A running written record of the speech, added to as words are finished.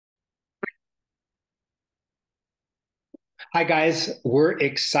Hi, guys. We're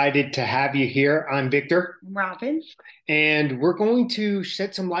excited to have you here. I'm Victor, Robin. and we're going to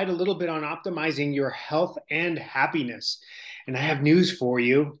shed some light a little bit on optimizing your health and happiness. And I have news for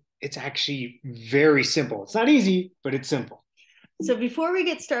you. It's actually very simple. It's not easy, but it's simple. So before we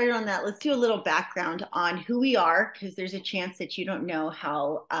get started on that, let's do a little background on who we are, because there's a chance that you don't know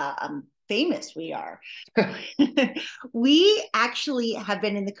how famous we are. We actually have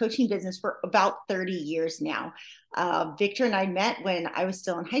been in the coaching business for about 30 years now. Victor and I met when I was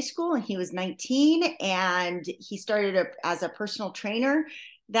still in high school and he was 19, and he started as a personal trainer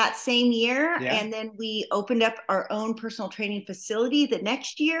that same year. Yeah. And then we opened up our own personal training facility the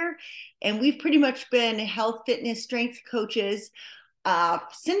next year. And we've pretty much been health, fitness, strength coaches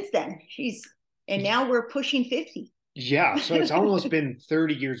since then. And now we're pushing 50. Yeah, so it's almost been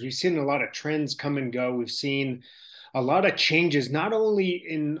 30 years. We've seen a lot of trends come and go. We've seen a lot of changes, not only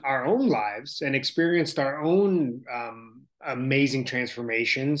in our own lives and experienced our own amazing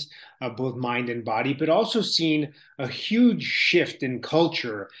transformations, both mind and body, but also seen a huge shift in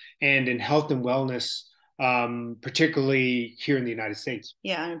culture and in health and wellness, particularly here in the United States.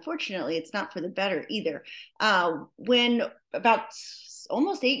 Yeah, unfortunately, it's not for the better either. When about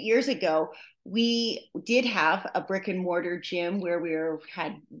almost 8 years ago, we did have a brick and mortar gym where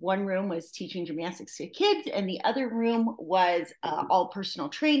had one room was teaching gymnastics to kids, and the other room was all personal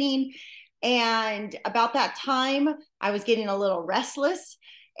training. And about that time, I was getting a little restless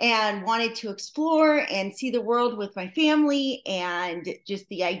and wanted to explore and see the world with my family. And just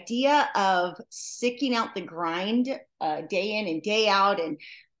the idea of sticking out the grind day in and day out and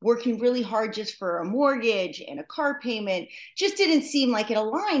working really hard just for a mortgage and a car payment just didn't seem like it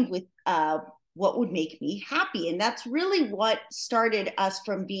aligned with what would make me happy. And that's really what started us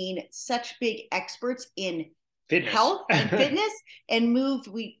from being such big experts in Fitness. health and fitness, and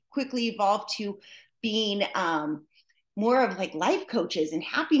we quickly evolved to being more of like life coaches and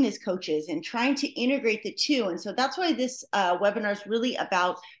happiness coaches and trying to integrate the two. And so that's why this webinar is really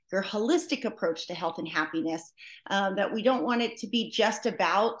about your holistic approach to health and happiness, that we don't want it to be just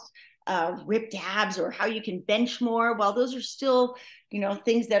about ripped abs or how you can bench more. While those are still,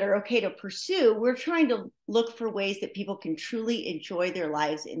 things that are okay to pursue, we're trying to look for ways that people can truly enjoy their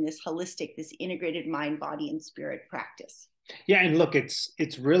lives in this holistic, this integrated mind, body, and spirit practice. Yeah, and look,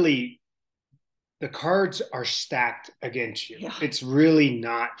 it's really the cards are stacked against you. Yeah. It's really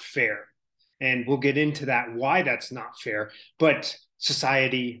not fair. And we'll get into that, why that's not fair. But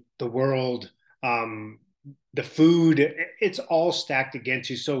society, the world, the food, it's all stacked against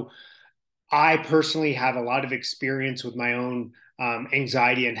you. So I personally have a lot of experience with my own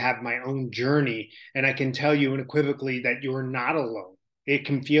anxiety and have my own journey. And I can tell you unequivocally that you're not alone. It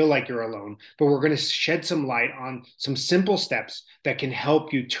can feel like you're alone, but we're going to shed some light on some simple steps that can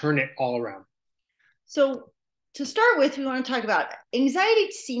help you turn it all around. So, to start with, we want to talk about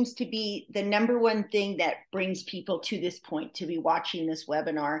anxiety. Seems to be the number one thing that brings people to this point to be watching this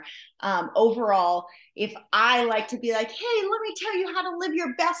webinar. Overall, if I like to be like, hey, let me tell you how to live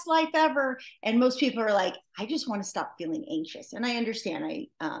your best life ever. And most people are like, I just want to stop feeling anxious. And I understand, I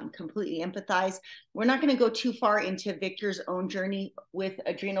completely empathize. We're not going to go too far into Victor's own journey with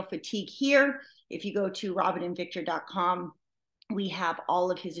adrenal fatigue here. If you go to robinandvictor.com, we have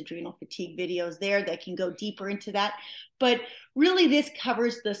all of his adrenal fatigue videos there that can go deeper into that. But really, this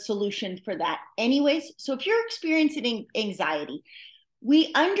covers the solution for that, anyways. So if you're experiencing anxiety,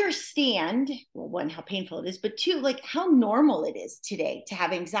 we understand, well, one, how painful it is, but two, like how normal it is today to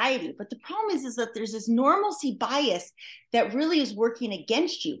have anxiety. But the problem is that there's this normalcy bias that really is working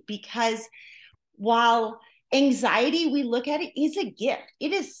against you, because while anxiety, we look at it, is a gift.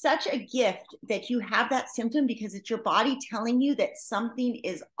 It is such a gift that you have that symptom, because it's your body telling you that something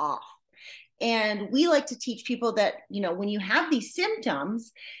is off. And we like to teach people that, when you have these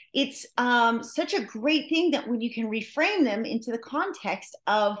symptoms, it's such a great thing that when you can reframe them into the context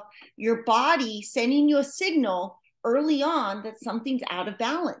of your body sending you a signal early on that something's out of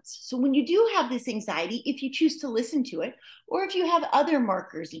balance. So when you do have this anxiety, if you choose to listen to it, or if you have other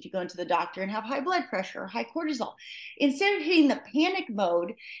markers, if you go into the doctor and have high blood pressure or high cortisol, instead of hitting the panic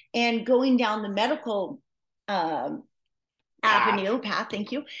mode and going down the medical path,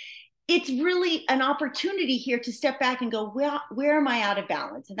 thank you, it's really an opportunity here to step back and go, well, where am I out of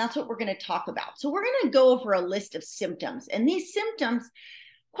balance? And that's what we're going to talk about. So we're going to go over a list of symptoms. And these symptoms,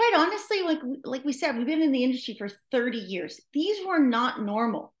 quite honestly, like we said, we've been in the industry for 30 years. These were not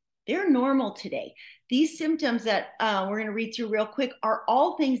normal. They're normal today. These symptoms that we're going to read through real quick are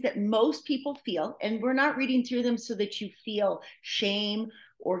all things that most people feel. And we're not reading through them so that you feel shame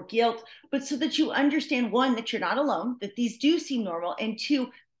or guilt, but so that you understand, one, that you're not alone, that these do seem normal, and two,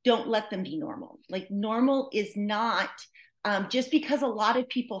 don't let them be normal. Like, normal is not Just because a lot of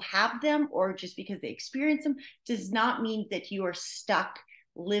people have them or just because they experience them does not mean that you are stuck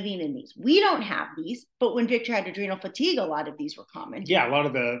living in these. We don't have these, but when Victor had adrenal fatigue, a lot of these were common. Yeah, a lot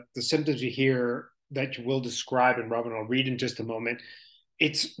of the symptoms you hear that you will describe, and Robin, I'll read in just a moment.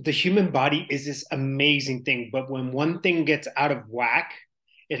 It's the human body is this amazing thing, but when one thing gets out of whack,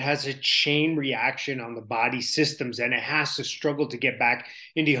 it has a chain reaction on the body systems and it has to struggle to get back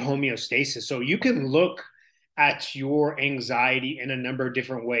into homeostasis. So you can look at your anxiety in a number of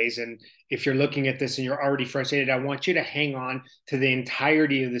different ways. And if you're looking at this and you're already frustrated, I want you to hang on to the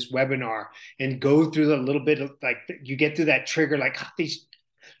entirety of this webinar and go through a little bit of like you get through that trigger, like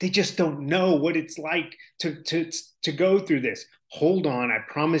they just don't know what it's like to go through this. Hold on. I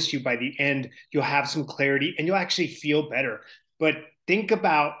promise you by the end, you'll have some clarity and you'll actually feel better. But think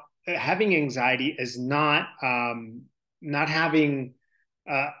about having anxiety as not having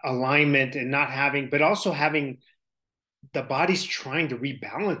alignment and not having, but also having the body's trying to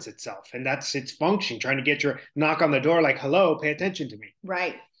rebalance itself. And that's its function, trying to get your knock on the door like, hello, pay attention to me.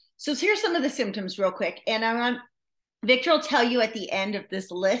 Right. So here's some of the symptoms real quick. And Victor will tell you at the end of this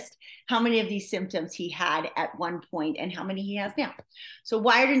list how many of these symptoms he had at one point and how many he has now. So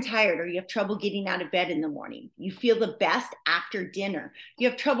wired and tired, or you have trouble getting out of bed in the morning. You feel the best after dinner. You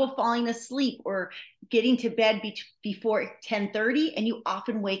have trouble falling asleep or getting to bed before 10:30, and you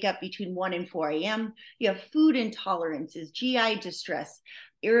often wake up between 1 and 4 a.m. You have food intolerances, GI distress,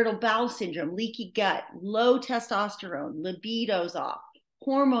 irritable bowel syndrome, leaky gut, low testosterone, libido's off,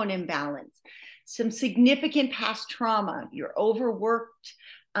 hormone imbalance, some significant past trauma. You're overworked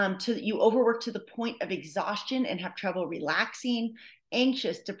you overwork to the point of exhaustion and have trouble relaxing,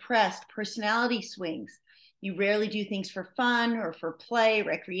 anxious, depressed, personality swings. You rarely do things for fun or for play,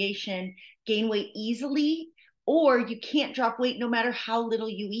 recreation, gain weight easily, or you can't drop weight no matter how little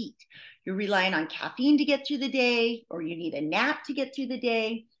you eat. You're relying on caffeine to get through the day, or you need a nap to get through the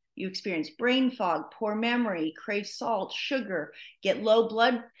day. You experience brain fog, poor memory, crave salt, sugar, get low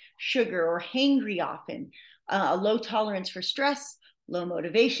blood sugar or hangry often, a low tolerance for stress, low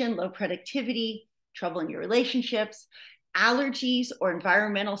motivation, low productivity, trouble in your relationships, allergies or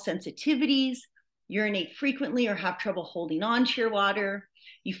environmental sensitivities, urinate frequently or have trouble holding on to your water.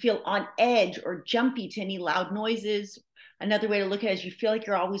 You feel on edge or jumpy to any loud noises. Another way to look at it is you feel like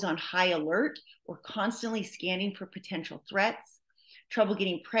you're always on high alert or constantly scanning for potential threats. Trouble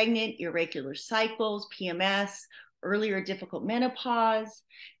getting pregnant, irregular cycles, PMS, early or difficult menopause,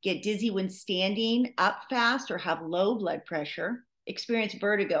 get dizzy when standing up fast or have low blood pressure, experience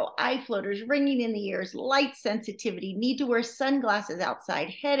vertigo, eye floaters, ringing in the ears, light sensitivity, need to wear sunglasses outside,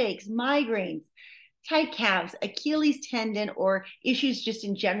 headaches, migraines, tight calves, Achilles tendon, or issues just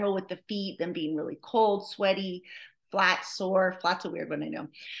in general with the feet, them being really cold, sweaty, flat, sore. Flat's a weird one, I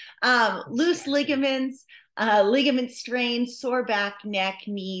know. Loose ligaments, ligament strains, sore back, neck,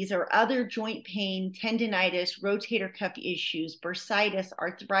 knees, or other joint pain, tendinitis, rotator cuff issues, bursitis,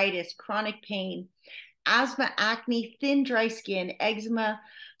 arthritis, chronic pain, asthma, acne, thin, dry skin, eczema,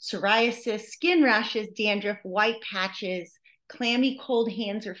 psoriasis, skin rashes, dandruff, white patches, clammy, cold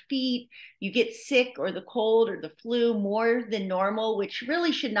hands or feet. You get sick or the cold or the flu more than normal, which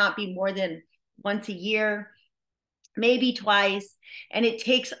really should not be more than once a year, maybe twice, and it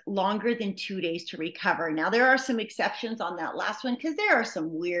takes longer than 2 days to recover. Now, there are some exceptions on that last one because there are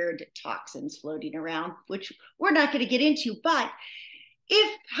some weird toxins floating around, which we're not going to get into. But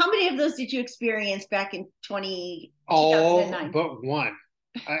how many of those did you experience back in 2009? All but one.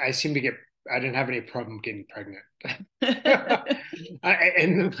 I seem to I didn't have any problem getting pregnant.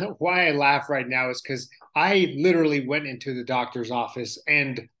 And why I laugh right now is because I literally went into the doctor's office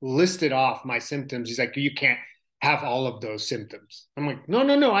and listed off my symptoms. He's like, you can't have all of those symptoms. I'm like,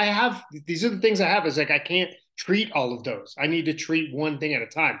 no, I have, these are the things I have. It's like, I can't treat all of those. I need to treat one thing at a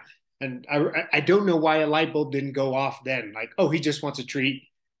time. And I don't know why a light bulb didn't go off then. Like, oh, he just wants to treat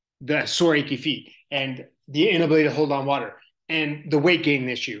the sore, achy feet and the inability to hold on water and the weight gain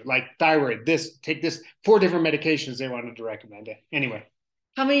issue, like thyroid, take this, 4 different medications they wanted to recommend it. Anyway.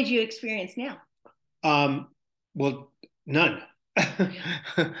 How many do you experience now? Well, none.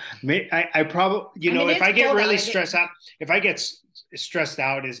 I probably, if I get really stressed out, if I get stressed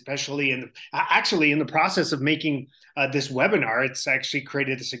out, especially in the process of making this webinar, it's actually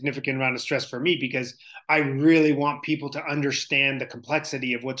created a significant amount of stress for me because I really want people to understand the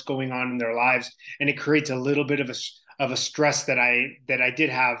complexity of what's going on in their lives, and it creates a little bit of a stress that I did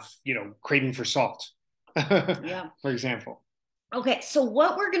have, craving for salt, yeah, for example. Okay, so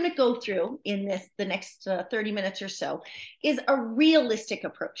what we're going to go through in the next 30 minutes or so is a realistic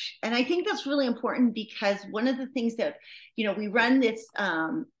approach. And I think that's really important because one of the things that, we run this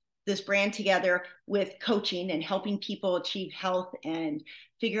this brand together with coaching and helping people achieve health and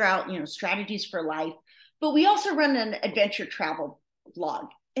figure out, strategies for life. But we also run an adventure travel blog.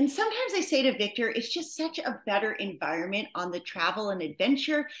 And sometimes I say to Victor, it's just such a better environment on the travel and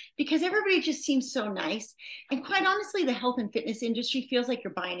adventure because everybody just seems so nice. And quite honestly, the health and fitness industry feels like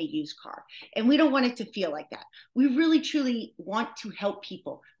you're buying a used car. And we don't want it to feel like that. We really, truly want to help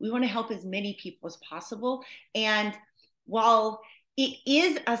people. We want to help as many people as possible. And while it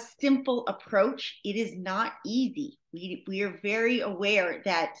is a simple approach, it is not easy. We are very aware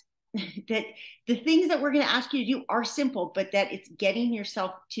that that the things that we're going to ask you to do are simple, but that it's getting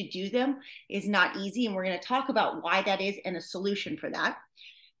yourself to do them is not easy. And we're going to talk about why that is and a solution for that.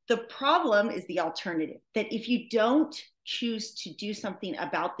 The problem is the alternative, that if you don't choose to do something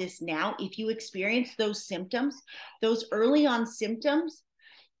about this now, if you experience those symptoms, those early on symptoms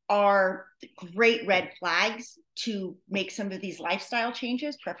are great red flags to make some of these lifestyle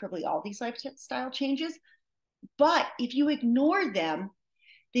changes, preferably all these lifestyle changes. But if you ignore them,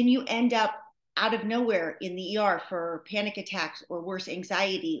 then you end up out of nowhere in the ER for panic attacks or worse,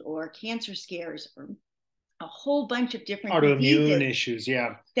 anxiety or cancer scares or a whole bunch of different autoimmune issues,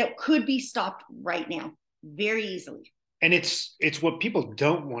 yeah, that could be stopped right now very easily. And it's what people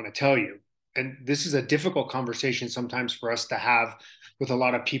don't want to tell you. And this is a difficult conversation sometimes for us to have with a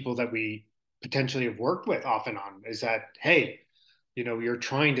lot of people that we potentially have worked with off and on, is that, hey, you're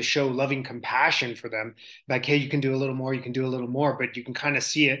trying to show loving compassion for them. Like, hey, you can do a little more, you can do a little more, but you can kind of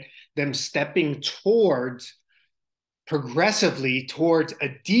see it, them stepping progressively towards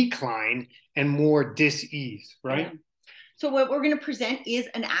a decline and more dis-ease, right? Yeah. So what we're going to present is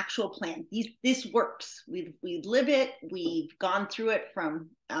an actual plan. This works. We live it. We've gone through it from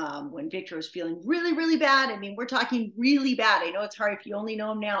when Victor was feeling really, really bad. I mean, we're talking really bad. I know it's hard. If you only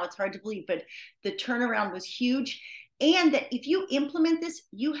know him now, it's hard to believe, but the turnaround was huge. And that if you implement this,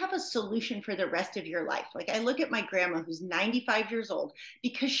 you have a solution for the rest of your life. Like I look at my grandma who's 95 years old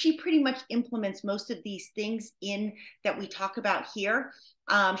because she pretty much implements most of these things in that we talk about here.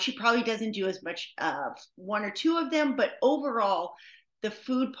 She probably doesn't do as much one or two of them, but overall, the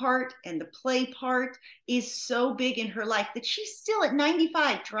food part and the play part is so big in her life that she's still at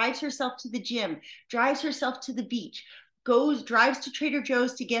 95, drives herself to the gym, drives herself to the beach, drives to Trader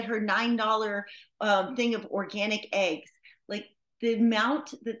Joe's to get her $9 thing of organic eggs. Like the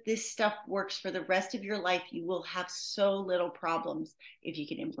amount that this stuff works for the rest of your life, you will have so little problems if you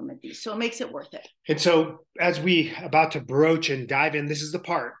can implement these. So it makes it worth it. And so as we about to broach and dive in, this is the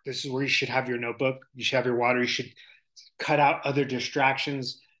part. This is where you should have your notebook. You should have your water. You should cut out other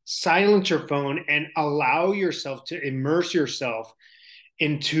distractions, silence your phone, and allow yourself to immerse yourself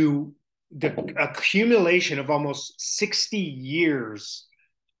into the accumulation of almost 60 years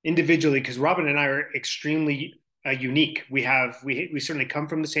individually, because Robin and I are extremely unique. We certainly come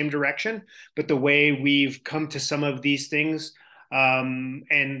from the same direction, but the way we've come to some of these things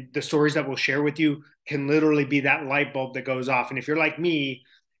and the stories that we'll share with you can literally be that light bulb that goes off. And if you're like me,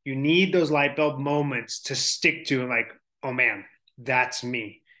 you need those light bulb moments to stick to, like, oh man, that's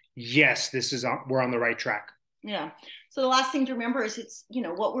me. Yes, we're on the right track. Yeah. So the last thing to remember is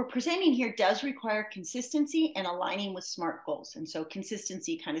what we're presenting here does require consistency and aligning with SMART goals. And so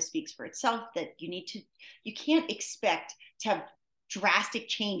consistency kind of speaks for itself, that you can't expect to have drastic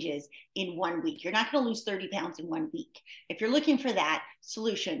changes in 1 week. You're not going to lose 30 pounds in 1 week. If you're looking for that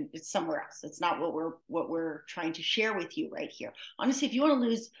solution, it's somewhere else. It's not what we're trying to share with you right here. Honestly, if you want to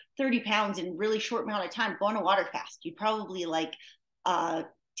lose 30 pounds in a really short amount of time, go on a water fast. You probably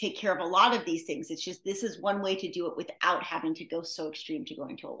take care of a lot of these things. It's just, this is one way to do it without having to go so extreme to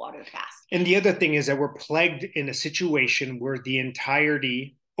going to a water fast. And the other thing is that we're plagued in a situation where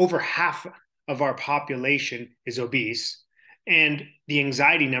over half of our population is obese, and the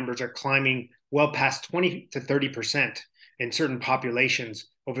anxiety numbers are climbing well past 20 to 30% in certain populations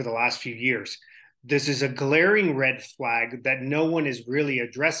over the last few years. This is a glaring red flag that no one is really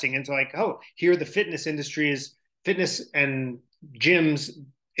addressing. And it's like, oh, here the fitness industry is fitness and gyms,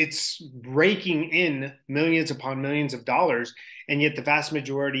 it's raking in millions upon millions of dollars, and yet the vast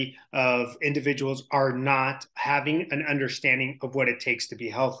majority of individuals are not having an understanding of what it takes to be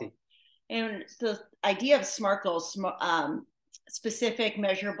healthy. And the idea of SMART goals, specific,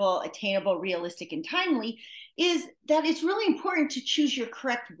 measurable, attainable, realistic, and timely, is that it's really important to choose your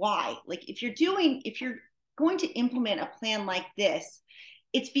correct why. Like if you're going to implement a plan like this,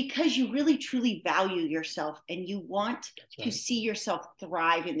 it's because you really truly value yourself and you want to see yourself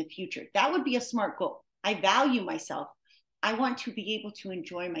thrive in the future. That would be a SMART goal. I value myself. I want to be able to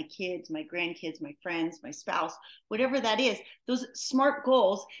enjoy my kids, my grandkids, my friends, my spouse, whatever that is, those SMART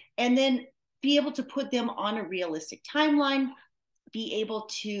goals, and then be able to put them on a realistic timeline, be able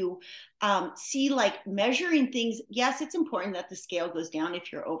to see, like, measuring things. Yes, it's important that the scale goes down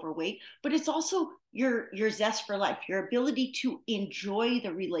if you're overweight, but it's also your zest for life, your ability to enjoy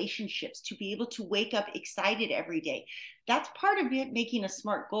the relationships, to be able to wake up excited every day. That's part of it, making a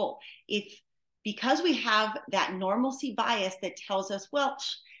SMART goal. Because we have that normalcy bias that tells us, well,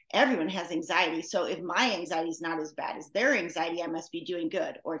 everyone has anxiety. So if my anxiety is not as bad as their anxiety, I must be doing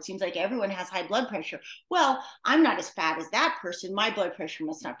good. Or it seems like everyone has high blood pressure. Well, I'm not as fat as that person. My blood pressure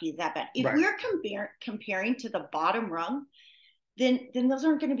must not be that bad. If Right. we're comparing to the bottom rung, then those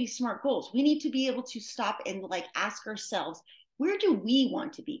aren't going to be SMART goals. We need to be able to stop and, like, ask ourselves, where do we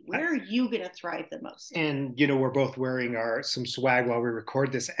want to be? Where are you going to thrive the most? And, we're both wearing some swag while we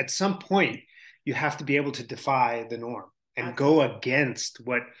record this. At some point, you have to be able to defy the norm and Absolutely. go against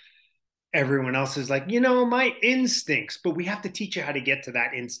what everyone else is like, my instincts, but we have to teach you how to get to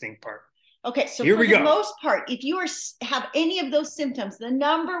that instinct part. Okay, so Here for we the go. most part, if you have any of those symptoms, the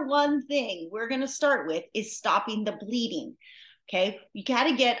number one thing we're going to start with is stopping the bleeding. Okay, you got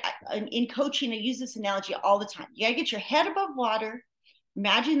to get, in coaching, I use this analogy all the time. You got to get your head above water.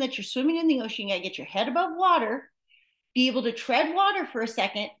 Imagine that you're swimming in the ocean. You got to get your head above water, be able to tread water for a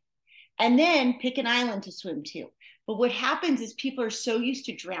second, and then pick an island to swim to. But what happens is people are so used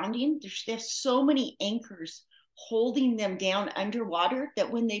to drowning. They have so many anchors holding them down underwater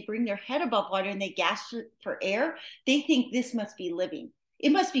that when they bring their head above water and they gasp for air, they think this must be living.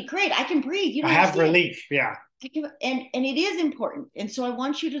 It must be great. I can breathe. You I don't have understand. relief. Yeah. And it is important. And so I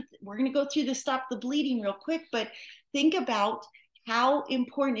want you to, we're going to go through the stop the bleeding real quick, but think about how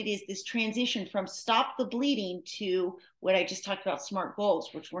important it is, this transition from stop the bleeding to what I just talked about, SMART goals,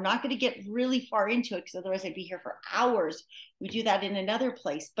 which we're not going to get really far into it because otherwise I'd be here for hours. We do that in another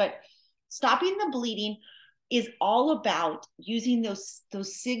place. But stopping the bleeding is all about using those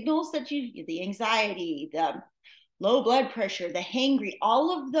signals that the anxiety, the low blood pressure, the hangry,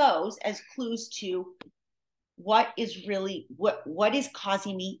 all of those as clues to what is really what is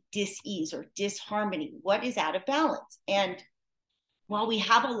causing me dis-ease or disharmony, what is out of balance. And while we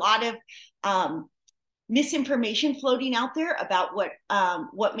have a lot of misinformation floating out there about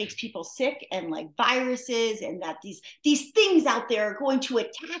what makes people sick, and like viruses, and that these things out there are going to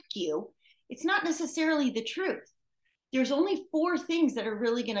attack you, it's not necessarily the truth. There's only 4 things that are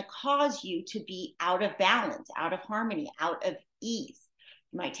really going to cause you to be out of balance, out of harmony, out of ease.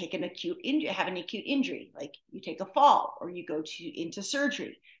 You might take an have an acute injury, like you take a fall or you go into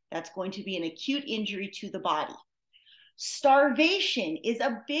surgery. That's going to be an acute injury to the body. Starvation is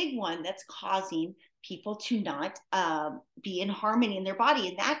a big one that's causing people to not be in harmony in their body,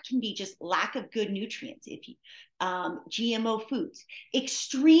 and that can be just lack of good nutrients. If you GMO foods,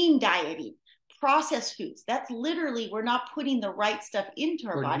 extreme dieting, processed foods, that's literally, we're not putting the right stuff into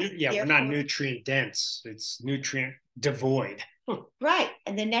our body. We're not nutrient dense. It's nutrient devoid. Right.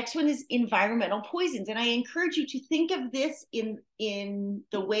 And the next one is environmental poisons. And I encourage you to think of this in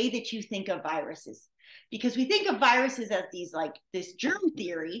the way that you think of viruses, because we think of viruses as this germ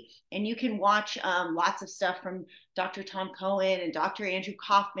theory, and you can watch lots of stuff from Dr. Tom Cohen and Dr. Andrew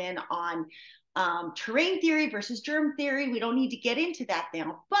Kaufman on terrain theory versus germ theory. We don't need to get into that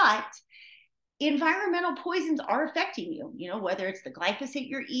now, but environmental poisons are affecting you, whether it's the glyphosate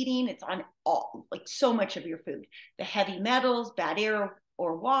you're eating, it's on so much of your food, the heavy metals, bad air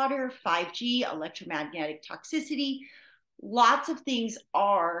or water, 5G, electromagnetic toxicity, lots of things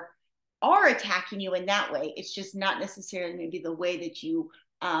are attacking you in that way. It's just not necessarily maybe the way that you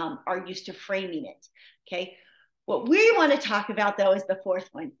are used to framing it. Okay. What we want to talk about, though, is the 4th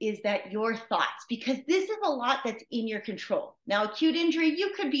one, is that your thoughts, because this is a lot that's in your control. Now, acute injury,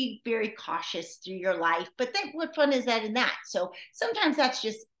 you could be very cautious through your life, but then what fun is that in that? So sometimes that's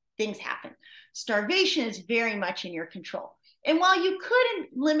just things happen. Starvation is very much in your control. And while you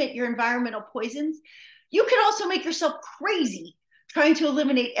couldn't limit your environmental poisons, you could also make yourself crazy trying to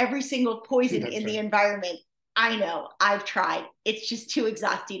eliminate every single poison in the environment. I know, I've tried. It's just too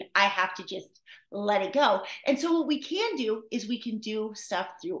exhausting. I have to just let it go. And so what we can do is we can do stuff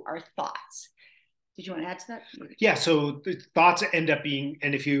through our thoughts. Did you want to add to that? Yeah. So the thoughts end up being,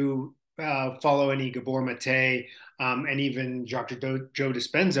 and if you follow any Gabor Mate and even Dr. Joe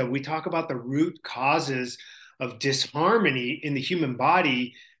Dispenza, we talk about the root causes of disharmony in the human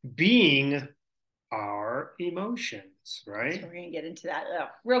body being our emotions, right? So we're going to get into that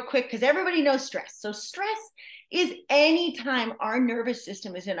real quick, because everybody knows stress. So stress is any time our nervous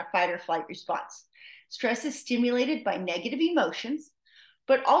system is in a fight or flight response. Stress is stimulated by negative emotions,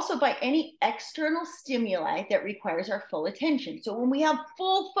 but also by any external stimuli that requires our full attention. So when we have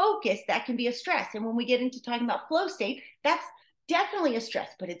full focus, that can be a stress. And when we get into talking about flow state, that's definitely a stress,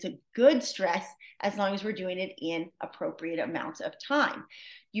 but it's a good stress as long as we're doing it in appropriate amounts of time.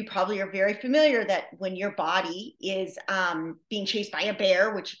 You probably are very familiar that when your body is being chased by a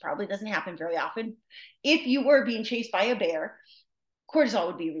bear, which probably doesn't happen very often, if you were being chased by a bear, cortisol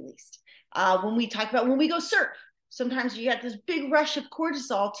would be released. When we talk about when we go surf, sometimes you get this big rush of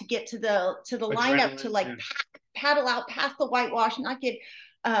cortisol to get to the lineup to like paddle out past the whitewash, not get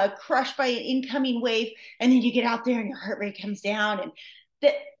crushed by an incoming wave, and then you get out there and your heart rate comes down, and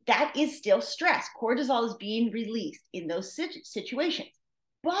that is still stress. Cortisol is being released in those situations.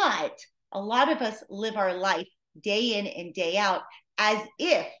 But a lot of us live our life day in and day out as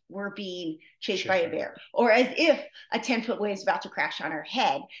if we're being chased by a bear, or as if a 10-foot wave is about to crash on our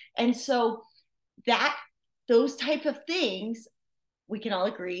head. And so those type of things, we can all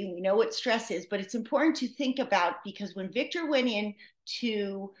agree, we know what stress is, but it's important to think about, because when Victor went in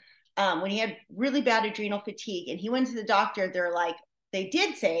to, when he had really bad adrenal fatigue and he went to the doctor, they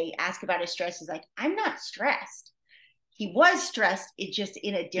did say, ask about his stress. He's like, I'm not stressed. He was stressed, it just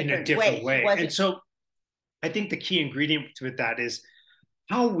in a different way. And so I think the key ingredient with that is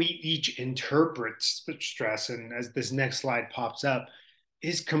how we each interpret stress. And as this next slide pops up,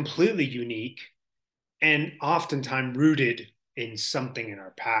 is completely unique and oftentimes rooted in something in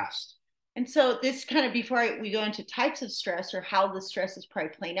our past. And so this kind of, before we go into types of stress or how the stress is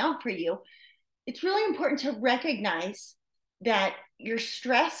probably playing out for you, it's really important to recognize that your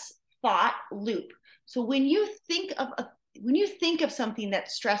stress thought loop. So when you think of something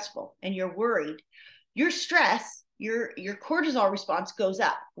that's stressful and you're worried, your stress, your cortisol response goes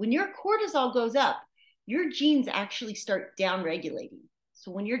up. When your cortisol goes up, your genes actually start down-regulating.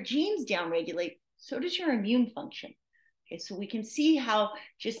 So when your genes down-regulate, so does your immune function. Okay, so we can see how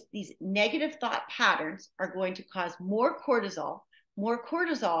just these negative thought patterns are going to cause more cortisol. More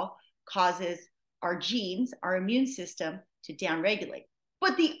cortisol causes our genes, our immune system to down-regulate.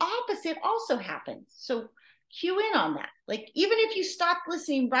 But the opposite also happens. So cue in on that. Like, even if you stop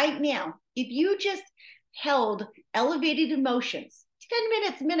listening right now, if you just held elevated emotions, 10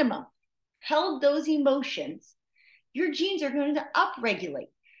 minutes minimum, held those emotions, your genes are going to upregulate.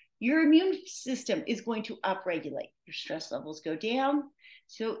 Your immune system is going to upregulate. Your stress levels go down.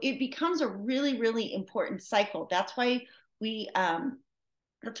 So it becomes a really, really important cycle. That's why we've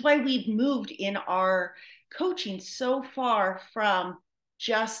moved in our coaching so far from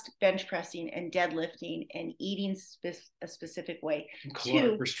just bench pressing and deadlifting and eating a specific way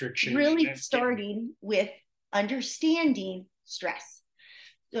to really starting with understanding stress.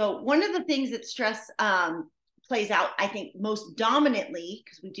 So one of the things that stress plays out, I think, most dominantly,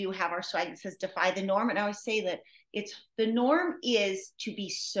 because we do have our swag that says defy the norm. And I always say that the norm is to be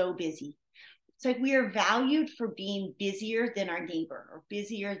so busy. It's like we are valued for being busier than our neighbor, or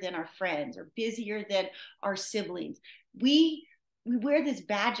busier than our friends, or busier than our siblings. We wear this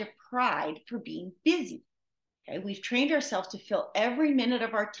badge of pride for being busy. Okay? We've trained ourselves to fill every minute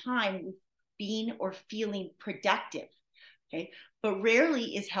of our time with being or feeling productive. Okay? But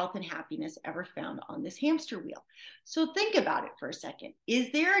rarely is health and happiness ever found on this hamster wheel. So think about it for a second.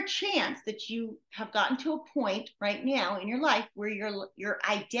 Is there a chance that you have gotten to a point right now in your life where your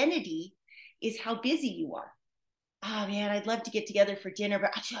identity is how busy you are? Oh man, I'd love to get together for dinner,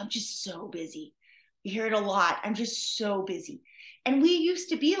 but I'm just so busy. You hear it a lot. I'm just so busy. And we used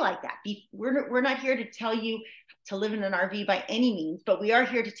to be like that. We're not here to tell you to live in an RV by any means, but we are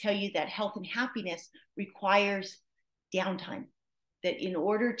here to tell you that health and happiness requires downtime. That in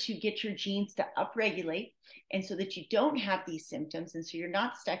order to get your genes to upregulate, and so that you don't have these symptoms, and so you're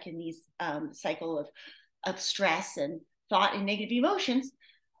not stuck in these cycle of stress and thought and negative emotions,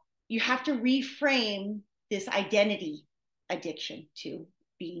 you have to reframe this identity addiction to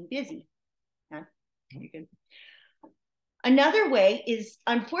being busy. Yeah, you're good. Another way is,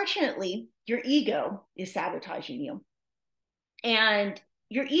 unfortunately, your ego is sabotaging you. And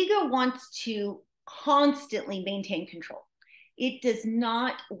your ego wants to constantly maintain control. It does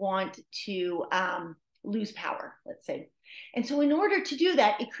not want to lose power, let's say. And so in order to do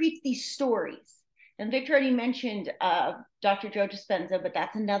that, it creates these stories. And Victor already mentioned Dr. Joe Dispenza, but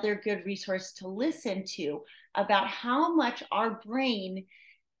that's another good resource to listen to about how much our brain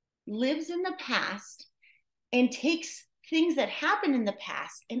lives in the past and takes things that happened in the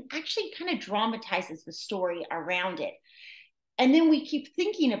past and actually kind of dramatizes the story around it. And then we keep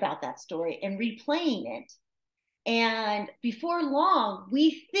thinking about that story and replaying it. And before long,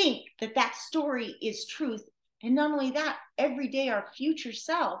 we think that that story is truth. And not only that, every day our future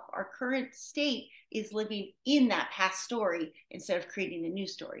self, our current state, is living in that past story instead of creating a new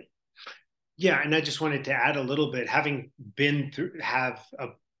story. Yeah, and I just wanted to add a little bit, having been through, have a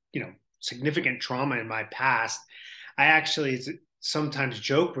significant trauma in my past, I actually sometimes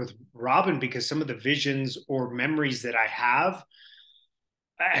joke with Robin because some of the visions or memories that I have,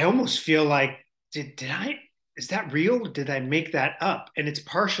 I almost feel like, did I, is that real? Did I make that up? And it's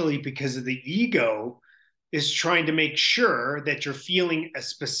partially because of the ego is trying to make sure that you're feeling a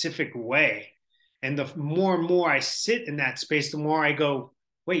specific way. And the more and more I sit in that space, the more I go,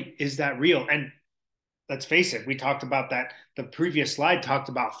 wait, is that real? And let's face it, we talked about that. The previous slide talked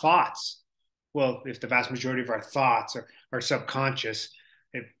about thoughts. Well, if the vast majority of our thoughts are subconscious,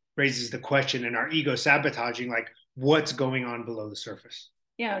 it raises the question in our ego sabotaging, like, what's going on below the surface?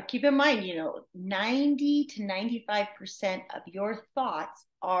 Yeah, keep in mind, 90 to 95% of your thoughts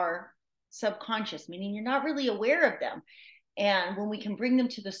are subconscious, meaning you're not really aware of them. And when we can bring them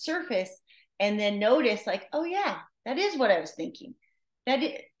to the surface and then notice, like, oh yeah, that is what I was thinking.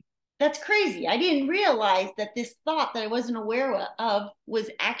 That's crazy. I didn't realize that this thought that I wasn't aware of was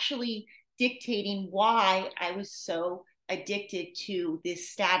actually dictating why I was so addicted to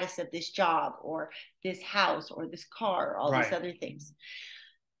this status of this job or this house or this car or all these other things.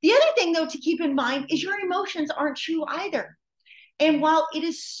 The other thing, though, to keep in mind is your emotions aren't true either. And while it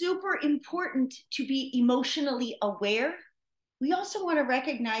is super important to be emotionally aware, we also want to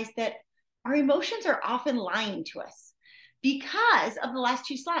recognize that our emotions are often lying to us because of the last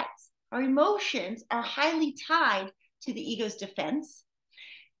two slides. Our emotions are highly tied to the ego's defense,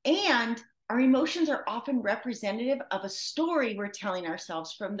 and our emotions are often representative of a story we're telling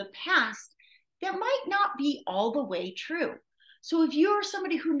ourselves from the past that might not be all the way true. So if you're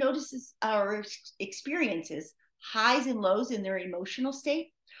somebody who notices or experiences highs and lows in their emotional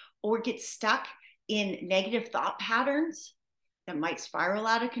state, or gets stuck in negative thought patterns that might spiral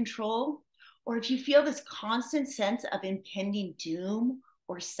out of control, or if you feel this constant sense of impending doom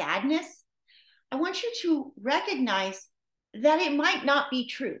or sadness, I want you to recognize that it might not be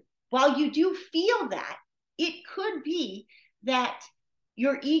true. While you do feel that, it could be that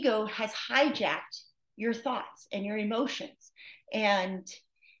your ego has hijacked your thoughts and your emotions. And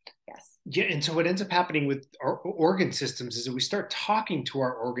yes. Yeah, and so what ends up happening with our organ systems is that we start talking to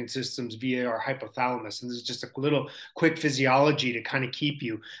our organ systems via our hypothalamus. And this is just a little quick physiology to kind of keep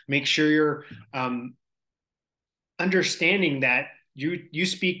you, make sure you're understanding that you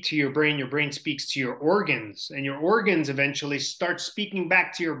speak to your brain speaks to your organs, and your organs eventually start speaking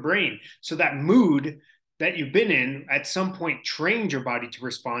back to your brain. So that mood that you've been in at some point trained your body to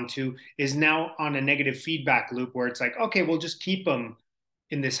respond to is now on a negative feedback loop where it's like, okay, we'll just keep them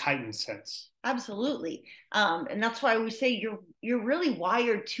in this heightened sense. Absolutely. And that's why we say you're really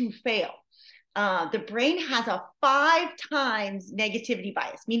wired to fail. The brain has a 5 times negativity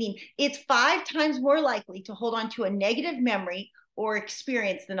bias, meaning it's 5 times more likely to hold on to a negative memory or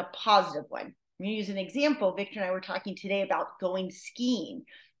experience than a positive one. I'm going to use an example. Victor and I were talking today about going skiing.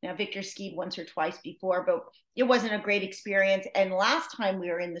 Now, Victor skied once or twice before, but it wasn't a great experience. And last time we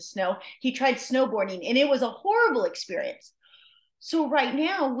were in the snow, he tried snowboarding, and it was a horrible experience. So right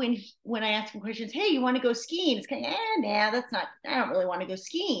now, when I ask him questions, hey, you want to go skiing? It's kind of, nah, that's not, I don't really want to go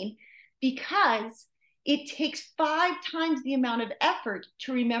skiing, because it takes 5 times the amount of effort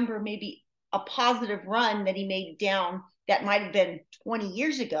to remember maybe a positive run that he made down that might have been 20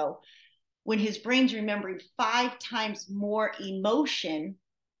 years ago, when his brain's remembering 5 times more emotion.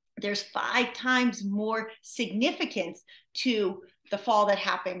 There's 5 times more significance to the fall that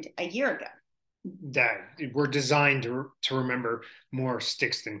happened a year ago. That we're designed to remember more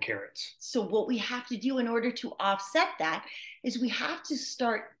sticks than carrots. So what we have to do in order to offset that is we have to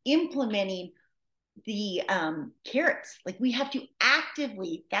start implementing the carrots. Like, we have to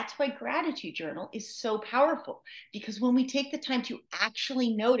actively, that's why gratitude journal is so powerful, because when we take the time to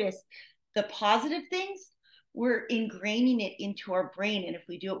actually notice the positive things, we're ingraining it into our brain. And if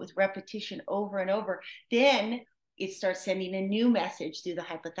we do it with repetition over and over, then it starts sending a new message through the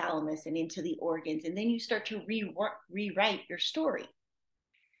hypothalamus and into the organs. And then you start to rewrite your story.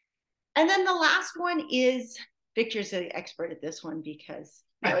 And then the last one is, Victor's an expert at this one, because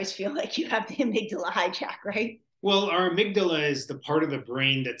I always feel like you have the amygdala hijack, right? Well, our amygdala is the part of the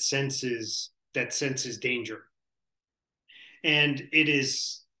brain that senses danger. And it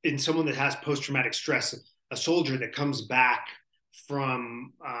is, in someone that has post-traumatic stress, a soldier that comes back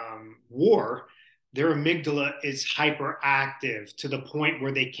from war, their amygdala is hyperactive to the point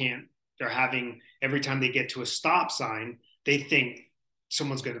where they're having, every time they get to a stop sign, they think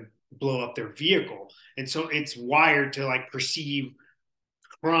someone's going to blow up their vehicle. And so it's wired to like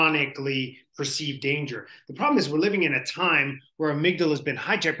chronically perceive danger. The problem is we're living in a time where amygdala has been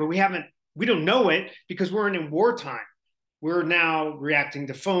hijacked, but we don't know it because we're in wartime. We're now reacting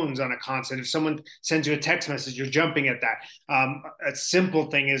to phones on a constant. If someone sends you a text message, you're jumping at that. A simple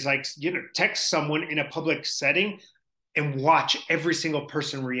thing is like, text someone in a public setting. and watch every single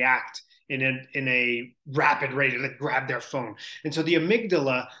person react in a rapid rate, like grab their phone. And so the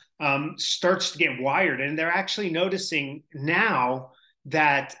amygdala starts to get wired, and they're actually noticing now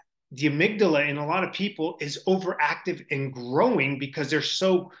that the amygdala in a lot of people is overactive and growing because they're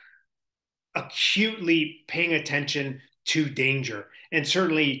so acutely paying attention to danger. And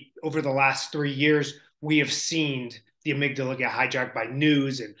certainly over the last 3 years, we have seen the amygdala get hijacked by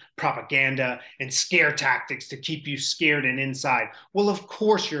news and propaganda and scare tactics to keep you scared and inside. Well, of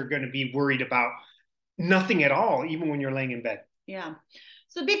course, you're going to be worried about nothing at all, even when you're laying in bed. Yeah.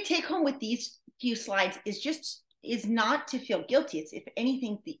 So the big take home with these few slides is not to feel guilty. It's, if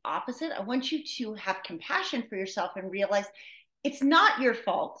anything, the opposite. I want you to have compassion for yourself and realize it's not your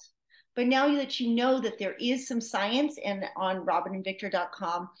fault. But now that you know that there is some science, and on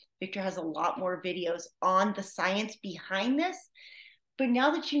robinandvictor.com, Victor has a lot more videos on the science behind this. But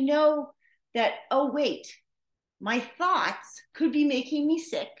now that you know that, oh, wait, my thoughts could be making me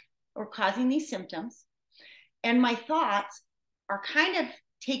sick or causing these symptoms, and my thoughts are kind of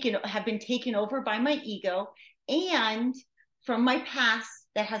have been taken over by my ego and from my past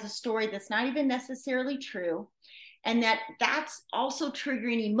that has a story that's not even necessarily true, and that's also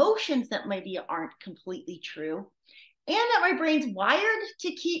triggering emotions that maybe aren't completely true, and that my brain's wired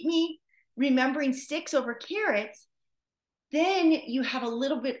to keep me remembering sticks over carrots, then you have a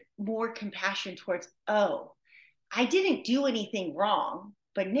little bit more compassion towards, oh, I didn't do anything wrong,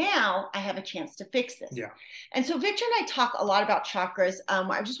 but now I have a chance to fix this. Yeah. And so Victor and I talk a lot about chakras.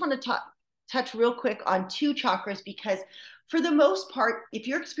 I just want to touch real quick on 2 chakras, because for the most part, if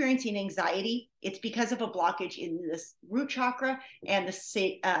you're experiencing anxiety, it's because of a blockage in this root chakra and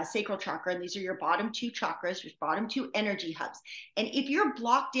the sacral chakra. And these are your bottom 2 chakras, your bottom 2 energy hubs. And if you're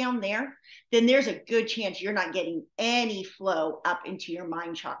blocked down there, then there's a good chance you're not getting any flow up into your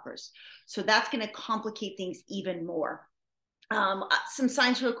mind chakras. So that's going to complicate things even more. Some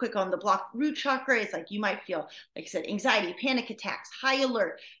signs real quick on the blocked root chakra is like you might feel, like I said, anxiety, panic attacks, high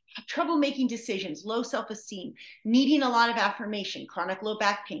alert, trouble making decisions, low self-esteem, needing a lot of affirmation, chronic low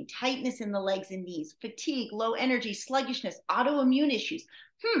back pain, tightness in the legs and knees, fatigue, low energy, sluggishness, autoimmune issues.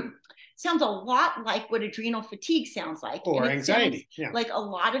 Sounds a lot like what adrenal fatigue sounds like. Or anxiety. Yeah. Like a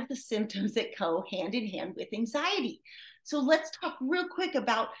lot of the symptoms that go hand in hand with anxiety. So let's talk real quick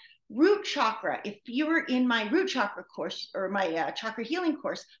about root chakra. If you were in my root chakra course or my chakra healing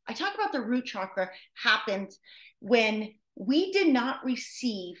course, I talk about the root chakra happened when we did not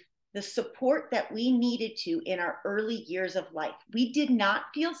receive the support that we needed to in our early years of life. We did not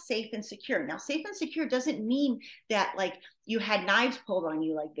feel safe and secure. Now, safe and secure doesn't mean that like you had knives pulled on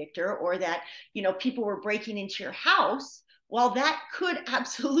you like Victor, or that, you know, people were breaking into your house. While that could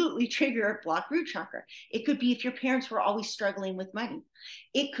absolutely trigger a blocked root chakra. It could be if your parents were always struggling with money.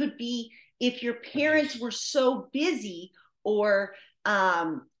 It could be if your parents were so busy or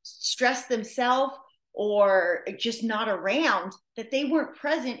stressed themselves or just not around that they weren't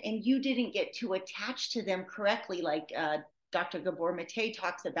present and you didn't get to attach to them correctly, like Dr. Gabor Mate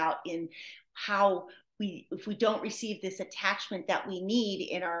talks about in how if we don't receive this attachment that we need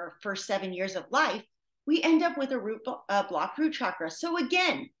in our first 7 years of life, we end up with a blocked root chakra. So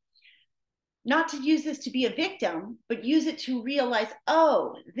again, not to use this to be a victim, but use it to realize,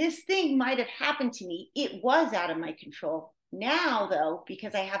 oh, this thing might have happened to me. It was out of my control. Now, though,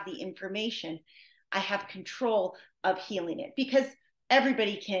 because I have the information, I have control of healing it, because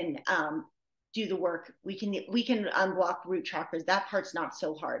everybody can do the work. We can unblock root chakras. That part's not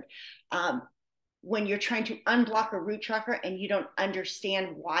so hard. When you're trying to unblock a root chakra and you don't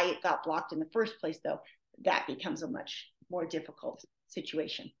understand why it got blocked in the first place, though, that becomes a much more difficult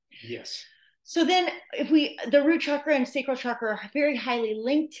situation. Yes. So then the root chakra and sacral chakra are very highly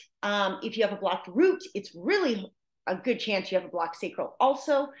linked. If you have a blocked root, it's really a good chance you have a blocked sacral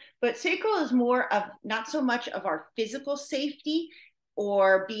also. But sacral is more of not so much of our physical safety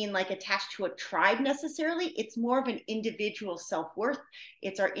or being like attached to a tribe necessarily. It's more of an individual self-worth.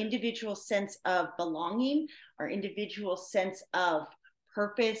 It's our individual sense of belonging, our individual sense of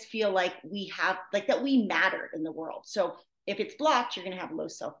purpose, feel like we have, like that we matter in the world. So if it's blocked, you're going to have low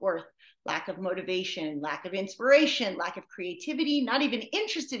self-worth, lack of motivation, lack of inspiration, lack of creativity, not even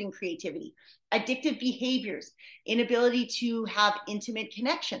interested in creativity, addictive behaviors, inability to have intimate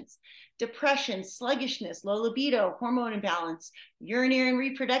connections, depression, sluggishness, low libido, hormone imbalance, urinary and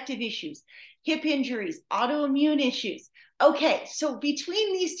reproductive issues, hip injuries, autoimmune issues. Okay, so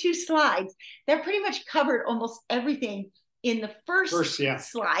between these 2 slides, that pretty much covered almost everything in the first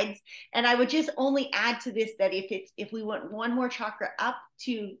slides. And I would just only add to this that if we went one more chakra up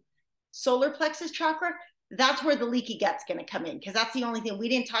to solar plexus chakra, that's where the leaky gut's going to come in, because that's the only thing. We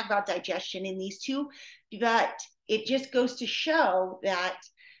didn't talk about digestion in these two, but it just goes to show that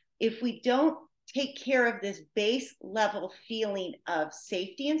if we don't take care of this base level feeling of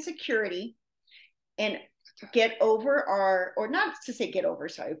safety and security, and get over our, or not to say get over,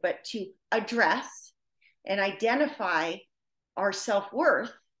 sorry, but to address and identify our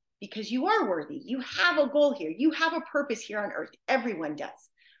self-worth, because you are worthy. You have a goal here. You have a purpose here on earth. Everyone does,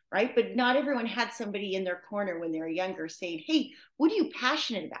 right? But not everyone had somebody in their corner when they were younger saying, hey, what are you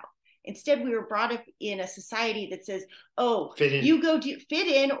passionate about? Instead, we were brought up in a society that says, oh, you go do fit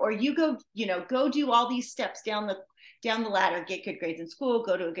in, or you go, go do all these steps down the ladder, get good grades in school,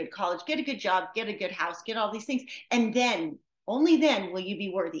 go to a good college, get a good job, get a good house, get all these things. And then, only then will you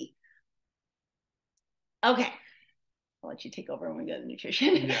be worthy. Okay. I'll let you take over when we go to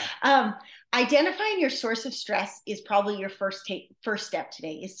nutrition. Yeah. Identifying your source of stress is probably your first step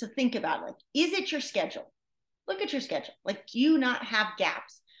today, is to think about, like, is it your schedule? Look at your schedule. Like, do you not have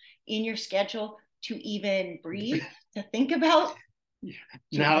gaps in your schedule to even breathe, to think about?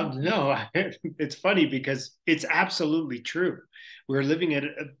 Now, no, it's funny because it's absolutely true. We're living at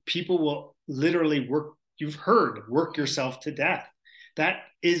people will literally work. You've heard work yourself to death. That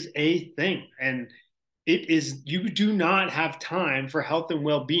is a thing. And it is, you do not have time for health and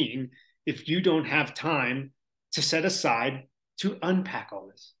well-being if you don't have time to set aside to unpack all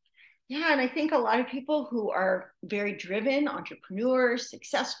this. Yeah. And I think a lot of people who are very driven, entrepreneurs,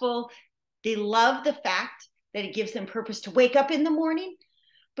 successful, they love the fact that it gives them purpose to wake up in the morning.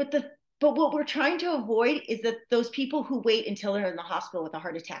 But what we're trying to avoid is that those people who wait until they're in the hospital with a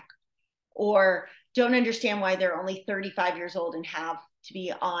heart attack, or don't understand why they're only 35 years old and have to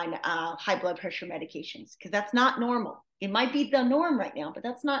be on high blood pressure medications, because that's not normal. It might be the norm right now, but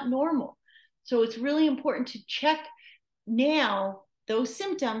that's not normal. So it's really important to check now. Those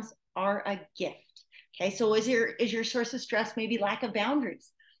symptoms are a gift. Okay, so is your source of stress maybe lack of boundaries?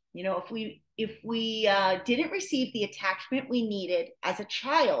 If we didn't receive the attachment we needed as a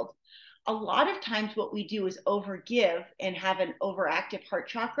child, a lot of times what we do is overgive and have an overactive heart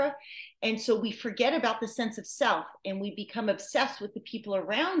chakra. And so we forget about the sense of self, and we become obsessed with the people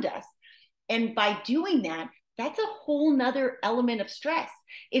around us. And by doing that, that's a whole nother element of stress.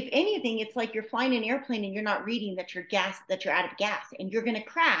 If anything, it's like you're flying an airplane and you're not reading that you're out of gas, and you're going to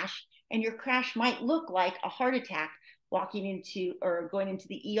crash, and your crash might look like a heart attack, walking into or going into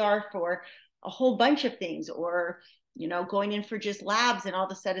the ER for a whole bunch of things, or going in for just labs, and all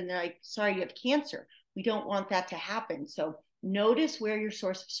of a sudden they're like, sorry, you have cancer. We don't want that to happen. So notice where your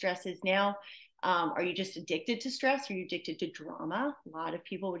source of stress is now. Are you just addicted to stress? Are you addicted to drama? A lot of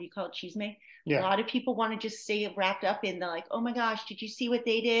people, what do you call it, chisme? Yeah. A lot of people want to just stay wrapped up in the, like, oh my gosh, did you see what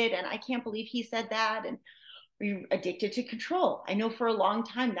they did? And I can't believe he said that. And are you addicted to control? I know for a long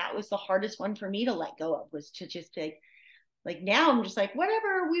time that was the hardest one for me to let go of, was to just be like now I'm just like,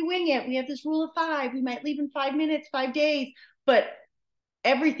 whatever, we wing it. We have this rule of 5. We might leave in 5 minutes, 5 days. But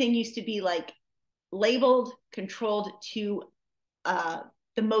everything used to be like labeled, controlled to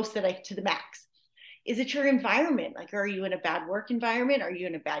the most to the max. Is it your environment? Like, are you in a bad work environment? Are you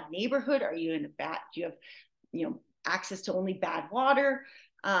in a bad neighborhood? Do you have, access to only bad water?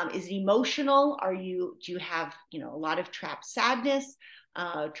 Is it emotional? Do you have, a lot of trapped sadness,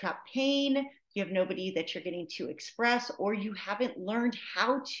 trapped pain? You have nobody that you're getting to express, or you haven't learned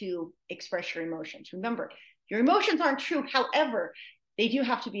how to express your emotions. Remember, your emotions aren't true. However, they do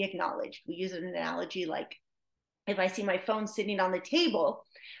have to be acknowledged. We use an analogy like, if I see my phone sitting on the table,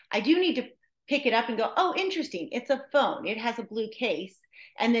 I do need to pick it up and go, oh, interesting, it's a phone. It has a blue case,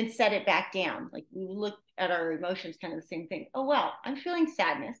 and then set it back down. Like, we look at our emotions, kind of the same thing. Oh, wow, I'm feeling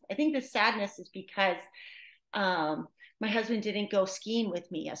sadness. I think the sadness is because my husband didn't go skiing with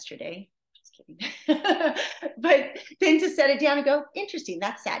me yesterday. But then to set it down and go, interesting,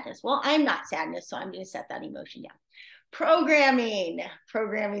 that's sadness. Well, I'm not sadness, so I'm going to set that emotion down. Programming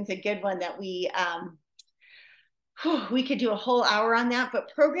is a good one that we could do a whole hour on that. But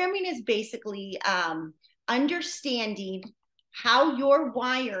programming is basically understanding how your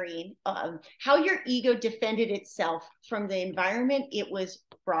wiring, how your ego defended itself from the environment it was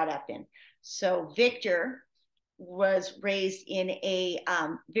brought up in. So Victor was raised in a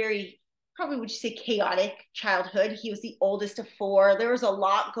very, probably would you say, chaotic childhood. He was the oldest of 4. There was a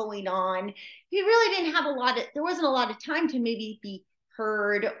lot going on. He really didn't have there wasn't a lot of time to maybe be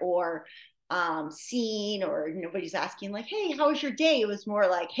heard or seen, or nobody's asking like, hey, how was your day? It was more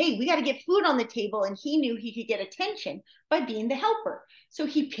like, hey, we got to get food on the table. And he knew he could get attention by being the helper. So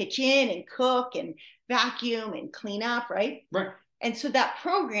he'd pitch in and cook and vacuum and clean up, right? Right. And so that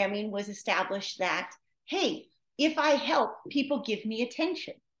programming was established that, hey, if I help, people give me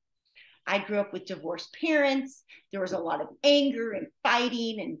attention. I grew up with divorced parents. There was a lot of anger and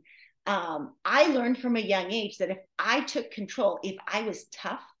fighting. And I learned from a young age that if I took control, if I was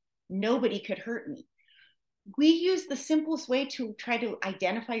tough, nobody could hurt me. We use the simplest way to try to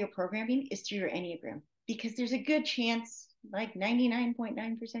identify your programming is through your Enneagram, because there's a good chance, like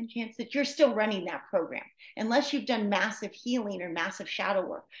 99.9% chance, that you're still running that program. Unless you've done massive healing or massive shadow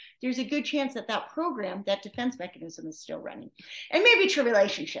work, there's a good chance that that program, that defense mechanism, is still running. And maybe to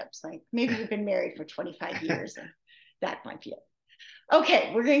relationships, like maybe you've been married for 25 years and that might be it.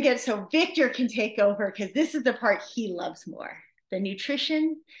 Okay, we're going to get, so Victor can take over because this is the part he loves more, the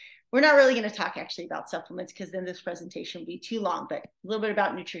nutrition. We're not really going to talk actually about supplements because then this presentation will be too long, but a little bit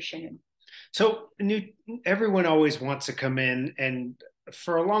about nutrition. So everyone always wants to come in, and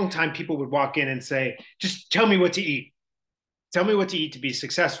for a long time, people would walk in and say, just tell me what to eat. Tell me what to eat to be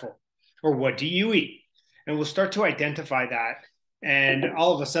successful, or what do you eat? And we'll start to identify that. And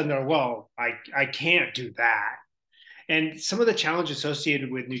all of a sudden, they're, well, I can't do that. And some of the challenges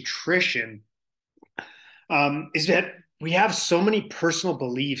associated with nutrition is that we have so many personal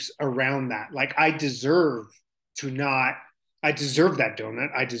beliefs around that. Like, I deserve that donut.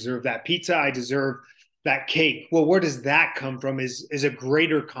 I deserve that pizza. I deserve that cake. Well, where does that come from is a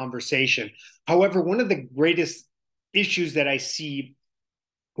greater conversation. However, one of the greatest issues that I see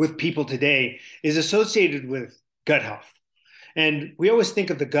with people today is associated with gut health. And we always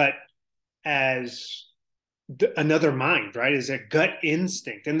think of the gut as another mind, right? Is a gut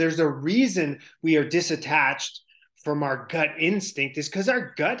instinct. And there's a reason we are disattached from our gut instinct, is because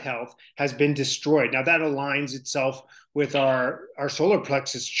our gut health has been destroyed. Now, that aligns itself with our solar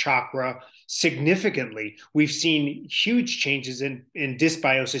plexus chakra significantly. We've seen huge changes in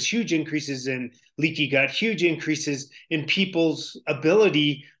dysbiosis, huge increases in leaky gut, huge increases in people's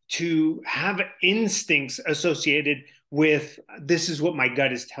ability to have instincts associated with, this is what my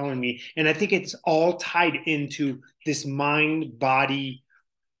gut is telling me. And I think it's all tied into this mind body,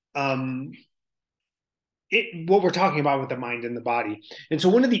 what we're talking about with the mind and the body. And so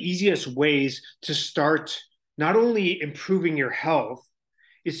one of the easiest ways to start not only improving your health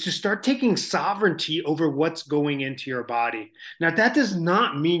is to start taking sovereignty over what's going into your body. Now, that does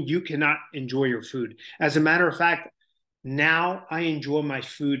not mean you cannot enjoy your food. As a matter of fact, now I enjoy my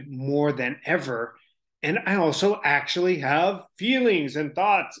food more than ever. And I also actually have feelings and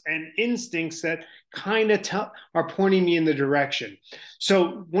thoughts and instincts that kind of are pointing me in the direction.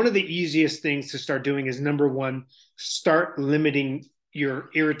 So one of the easiest things to start doing is, number one, start limiting your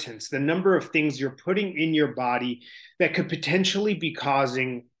irritants, the number of things you're putting in your body that could potentially be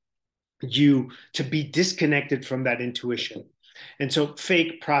causing you to be disconnected from that intuition. And so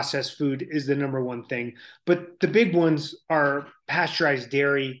fake processed food is the number one thing. But the big ones are pasteurized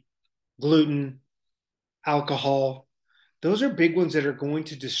dairy, gluten, alcohol. Those are big ones that are going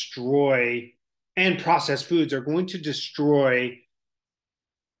to destroy, and processed foods are going to destroy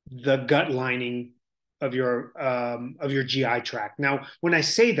the gut lining of your GI tract. Now, when I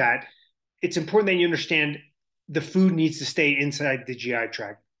say that, it's important that you understand the food needs to stay inside the GI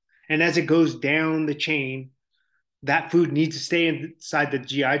tract. And as it goes down the chain, that food needs to stay inside the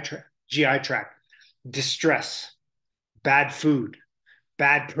GI tract. Distress, bad food,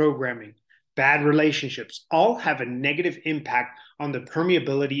 bad programming, bad relationships all have a negative impact on the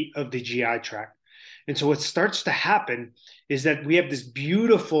permeability of the GI tract. And so what starts to happen is that we have this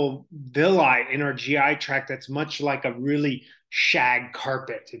beautiful villi in our GI tract that's much like a really shag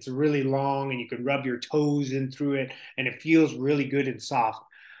carpet. It's really long and you can rub your toes in through it and it feels really good and soft.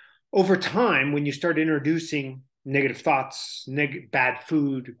 Over time, when you start introducing negative thoughts, bad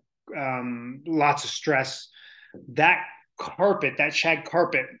food, lots of stress, that carpet, that shag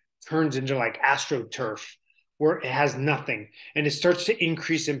carpet, turns into like astroturf, where it has nothing, and it starts to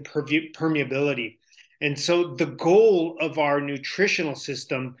increase in permeability. And so the goal of our nutritional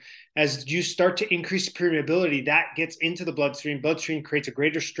system, as you start to increase permeability, that gets into the bloodstream creates a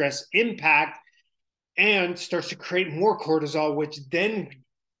greater stress impact and starts to create more cortisol, which then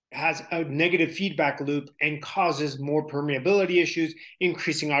has a negative feedback loop and causes more permeability issues,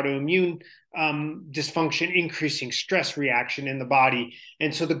 increasing autoimmune dysfunction, increasing stress reaction in the body.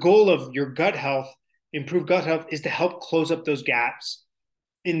 And so the goal of your gut health, improved gut health, is to help close up those gaps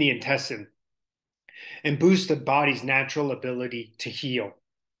in the intestine and boost the body's natural ability to heal.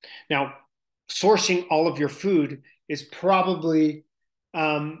 Now, sourcing all of your food is probably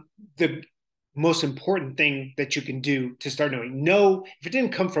the most important thing that you can do to start knowing. No, if it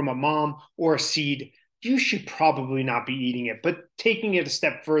didn't come from a mom or a seed, you should probably not be eating it. But taking it a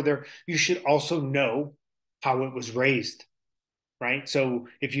step further, you should also know how it was raised, right? So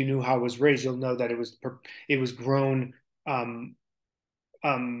if you knew how it was raised, you'll know that it was grown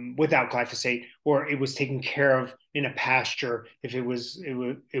without glyphosate, or it was taken care of in a pasture. If it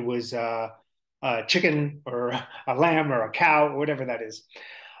was a chicken or a lamb or a cow or whatever that is.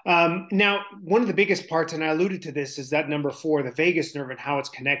 Now, one of the biggest parts, and I alluded to this, is that number 4, the vagus nerve and how it's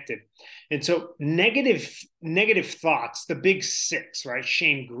connected. And so negative thoughts, the big 6, right?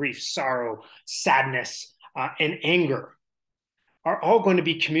 Shame, grief, sorrow, sadness, and anger are all going to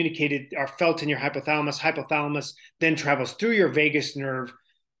be communicated, are felt in your hypothalamus. Hypothalamus then travels through your vagus nerve,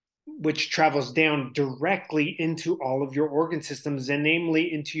 which travels down directly into all of your organ systems, and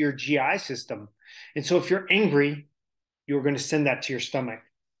namely into your GI system. And so if you're angry, you're going to send that to your stomach.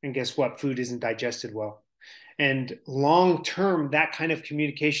 And guess what? Food isn't digested well. And long term, that kind of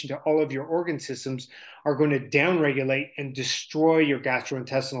communication to all of your organ systems are going to downregulate and destroy your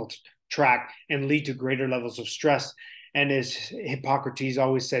gastrointestinal tract and lead to greater levels of stress. And as Hippocrates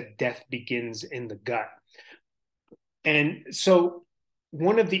always said, death begins in the gut. And so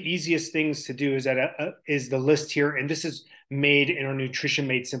one of the easiest things to do is the list here. And this is made in our Nutrition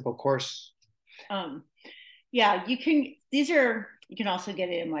Made Simple course. Yeah, you can also get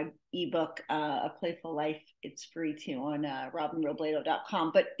it in my ebook, A Playful Life. It's free too on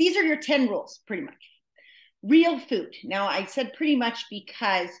robinrobledo.com. But these are your 10 rules, pretty much. Real food. Now, I said pretty much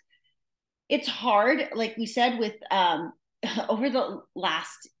because it's hard, like we said, with over the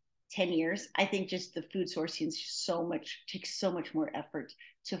last 10 years, I think just the food sourcing is takes so much more effort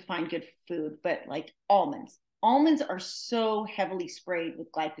to find good food. But like almonds are so heavily sprayed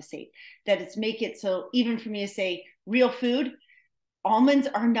with glyphosate that it's make it so even for me to say real food, almonds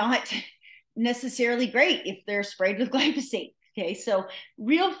are not necessarily great if they're sprayed with glyphosate. Okay, so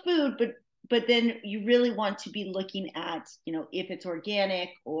real food, but then you really want to be looking at, if it's organic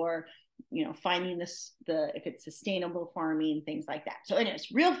or finding if it's sustainable farming, things like that. So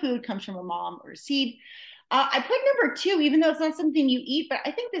anyways, real food comes from a mom or a seed. I put number 2, even though it's not something you eat, but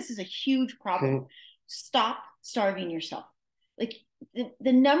I think this is a huge problem. Stop starving yourself. Like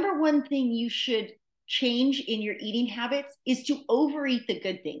the number one thing you should change in your eating habits is to overeat the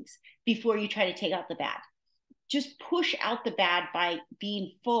good things before you try to take out the bad. Just push out the bad by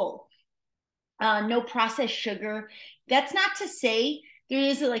being full. No processed sugar. That's not to say there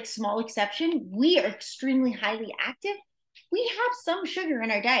is a small exception. We are extremely highly active. We have some sugar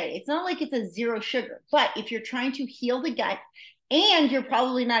in our diet. It's not like it's a zero sugar, but if you're trying to heal the gut and you're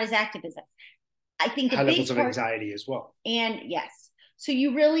probably not as active as us, I think high levels of anxiety as well. And yes, so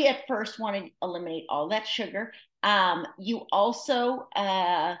you really at first want to eliminate all that sugar. You also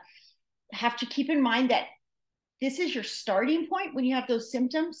have to keep in mind that this is your starting point when you have those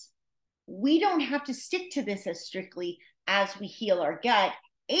symptoms. We don't have to stick to this as strictly as we heal our gut,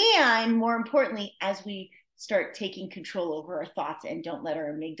 and more importantly, as we start taking control over our thoughts and don't let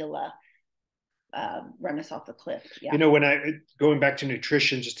our amygdala run us off the cliff. Yeah. Going back to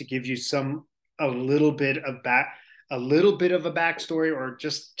nutrition, just to give you a little bit of a backstory, or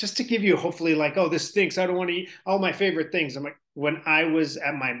just to give you hopefully this stinks, I don't want to eat all my favorite things. I'm like, when I was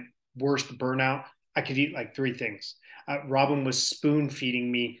at my worst burnout, I could eat 3 things. Robin was spoon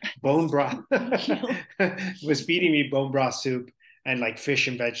feeding me bone broth, was feeding me bone broth soup and fish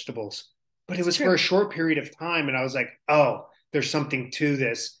and vegetables. But it was for a short period of time. And I was like, oh, there's something to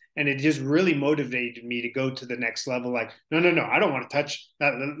this. And it just really motivated me to go to the next level. No, I don't want to touch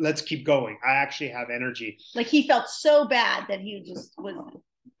that. Let's keep going. I actually have energy. He felt so bad that he just went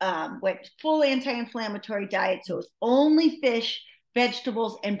full anti-inflammatory diet. So it was only fish,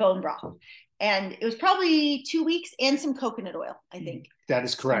 vegetables, and bone broth. And it was probably 2 weeks and some coconut oil, I think. That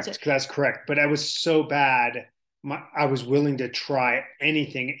is correct. That's correct. But I was so bad, I was willing to try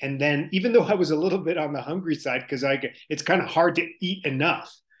anything. And then even though I was a little bit on the hungry side, because it's kind of hard to eat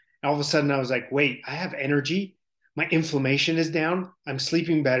enough, all of a sudden I was like, wait, I have energy. My inflammation is down. I'm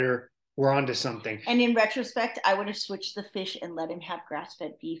sleeping better. We're on to something. And in retrospect, I would have switched the fish and let him have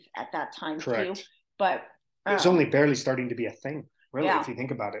grass-fed beef at that time too. But it was only barely starting to be a thing, really, if you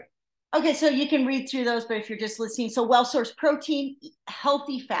think about it. Okay, so you can read through those, but if you're just listening, so well-sourced protein,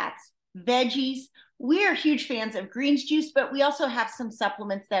 healthy fats, veggies. We are huge fans of greens juice, but we also have some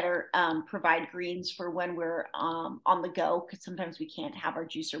supplements that are provide greens for when we're on the go, because sometimes we can't have our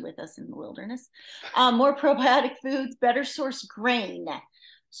juicer with us in the wilderness. More probiotic foods, better source grain.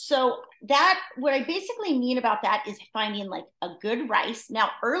 So what I basically mean about that is finding a good rice.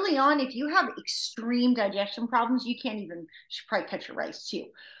 Now, early on, if you have extreme digestion problems, you should probably cut your rice too.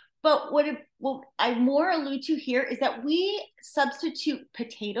 But what I more allude to here is that we substitute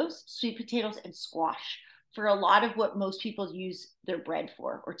potatoes, sweet potatoes, and squash for a lot of what most people use their bread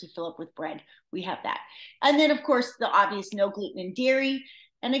for, or to fill up with bread. We have that. And then, of course, the obvious no gluten and dairy.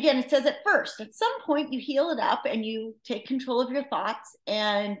 And again, it says at first, at some point you heal it up and you take control of your thoughts,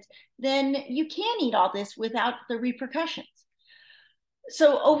 and then you can eat all this without the repercussions.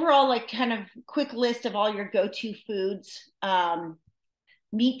 So overall, like kind of quick list of all your go-to foods.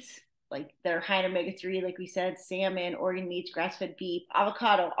 Meats, like they're high in omega-3, like we said, salmon, organ meats, grass-fed beef,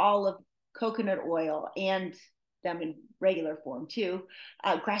 avocado, olive, coconut oil, and them in regular form too.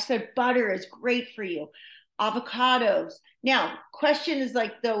 Grass-fed butter is great for you. Avocados. Now, question is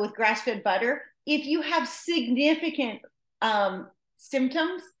like though with grass-fed butter, if you have significant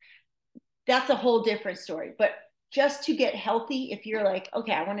symptoms, that's a whole different story. But just to get healthy, if you're like,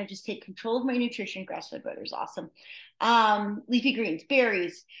 okay, I want to just take control of my nutrition, grass-fed butter is awesome. Leafy greens,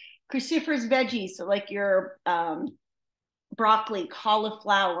 berries, cruciferous veggies, so like your broccoli,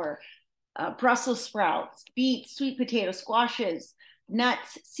 cauliflower, Brussels sprouts, beets, sweet potatoes, squashes,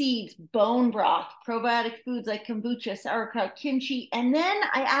 nuts, seeds, bone broth, probiotic foods like kombucha, sauerkraut, kimchi. And then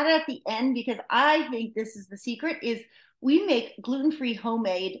I added at the end, because I think this is the secret, is we make gluten-free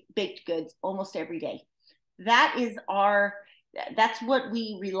homemade baked goods almost every day. That's what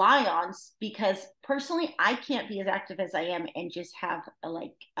we rely on, because personally I can't be as active as I am and just have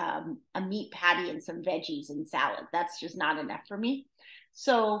a meat patty and some veggies and salad. That's just not enough for me.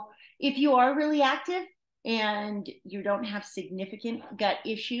 So if you are really active and you don't have significant gut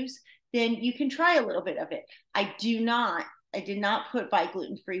issues, then you can try a little bit of it. I did not put buy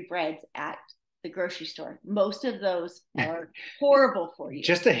gluten-free breads at the grocery store. Most of those are horrible for you.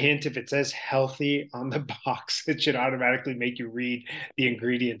 Just a hint, if it says healthy on the box, it should automatically make you read the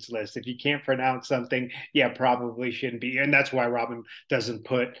ingredients list. If you can't pronounce something, yeah, probably shouldn't be. And that's why Robin doesn't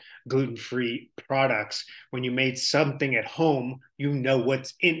put gluten-free products. When you made something at home, you know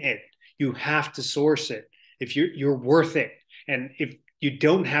what's in it. You have to source it. If you're worth it. And if you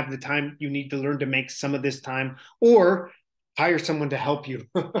don't have the time, you need to learn to make some of this time, or hire someone to help you.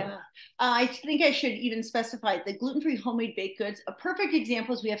 Yeah. I think I should even specify the gluten-free homemade baked goods. A perfect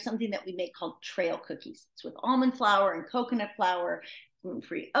example is we have something that we make called trail cookies. It's with almond flour and coconut flour,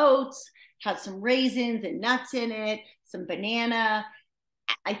 gluten-free oats, has some raisins and nuts in it, some banana.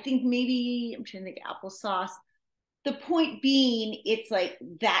 I think maybe, I'm trying to think, applesauce. The point being, it's like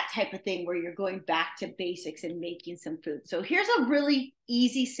that type of thing where you're going back to basics and making some food. So here's a really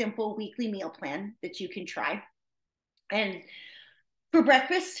easy, simple weekly meal plan that you can try. And for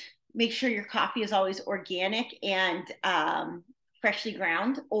breakfast, make sure your coffee is always organic and freshly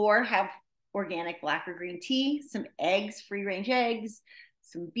ground, or have organic black or green tea, some eggs, free range eggs,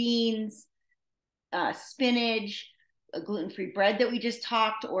 some beans, spinach, a gluten-free bread that we just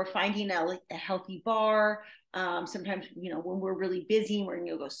talked, or finding a healthy bar. Sometimes, when we're really busy and we're going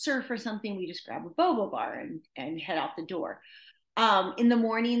to go surf or something, we just grab a boba bar and head out the door. In the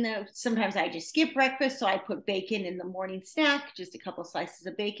morning, sometimes I just skip breakfast, so I put bacon in the morning snack. Just a couple slices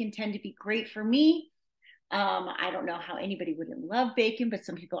of bacon tend to be great for me. I don't know how anybody wouldn't love bacon, but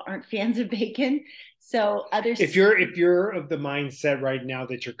some people aren't fans of bacon. So others, if you're of the mindset right now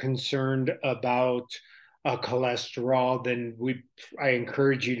that you're concerned about cholesterol, then I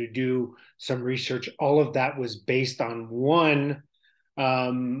encourage you to do some research. All of that was based on one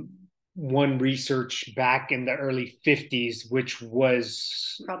research back in the early 50s, which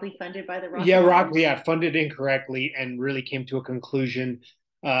was probably funded by the Rockefellers. Funded incorrectly, and really came to a conclusion.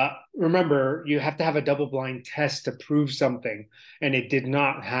 Remember, you have to have a double-blind test to prove something, and it did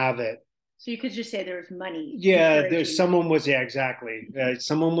not have it. So you could just say there was money. Yeah, exactly.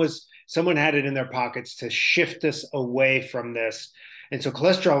 Someone had it in their pockets to shift us away from this. And so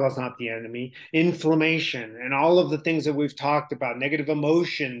cholesterol is not the enemy. Inflammation and all of the things that we've talked about, negative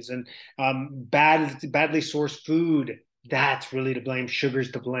emotions and badly sourced food, that's really to blame.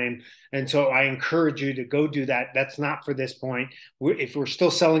 Sugar's to blame. And so I encourage you to go do that. That's not for this point. If we're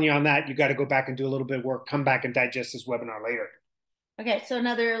still selling you on that, you got to go back and do a little bit of work. Come back and digest this webinar later. Okay, so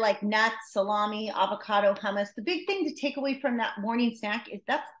another like nuts, salami, avocado, hummus. The big thing to take away from that morning snack is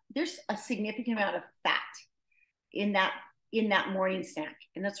that there's a significant amount of fat in that morning snack.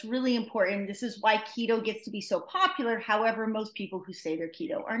 And that's really important. This is why keto gets to be so popular. However, most people who say they're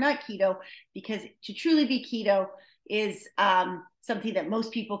keto are not keto, because to truly be keto is something that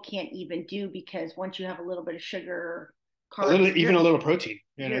most people can't even do, because once you have a little bit of sugar, carbs, even a little protein,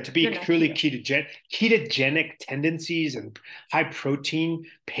 to be truly ketogenic tendencies and high protein,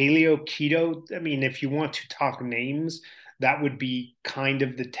 paleo, keto. I mean, if you want to talk names, that would be kind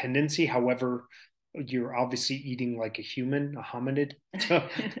of the tendency. However, you're obviously eating like a human, a hominid. So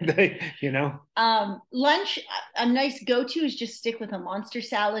you know. Lunch, a nice go-to is just stick with a monster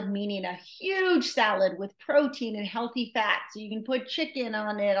salad, meaning a huge salad with protein and healthy fat. So you can put chicken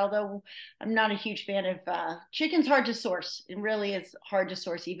on it, although I'm not a huge fan of chicken's hard to source. It really is hard to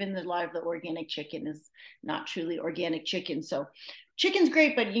source. Even a lot of the organic chicken is not truly organic chicken. So chicken's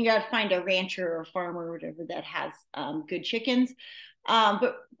great, but you got to find a rancher or a farmer or whatever that has good chickens.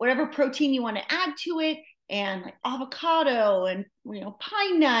 But whatever protein you want to add to it, and like avocado and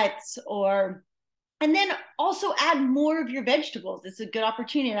pine nuts, or and then also add more of your vegetables. It's a good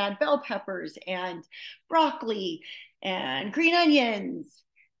opportunity to add bell peppers and broccoli and green onions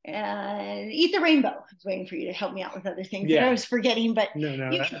and eat the rainbow. I was waiting for you to help me out with other things that I was forgetting, but no, you I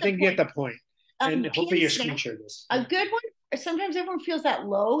get the think you point. get the point. And hopefully you Snack, screen share this. a good one. Sometimes everyone feels that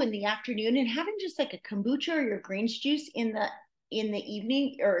low in the afternoon, and having just like a kombucha or your greens juice in the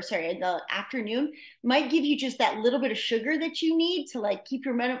evening, or sorry, in the afternoon, might give you just that little bit of sugar that you need to like keep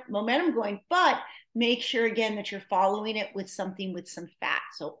your momentum going. But make sure again that you're following it with something with some fat.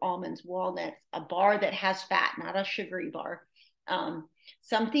 So almonds, walnuts, a bar that has fat, not a sugary bar.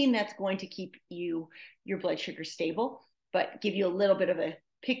 Something that's going to keep your blood sugar stable, but give you a little bit of a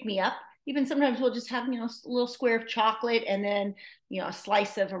pick me up. Even sometimes we'll just have, a little square of chocolate, and then, a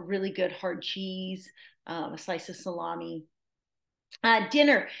slice of a really good hard cheese, a slice of salami.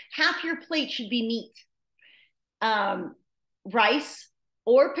 Dinner, half your plate should be meat, rice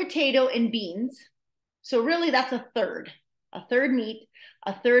or potato and beans. So really that's a third meat,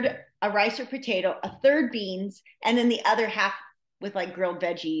 a third a rice or potato, a third beans, and then the other half with like grilled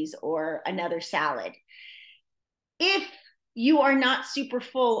veggies or another salad. If you are not super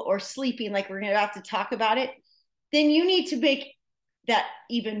full or sleeping, like we're about to talk about it, then you need to make that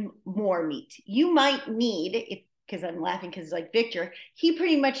even more meat. You might need, because I'm laughing because like Victor, he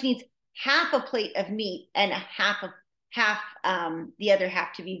pretty much needs half a plate of meat and the other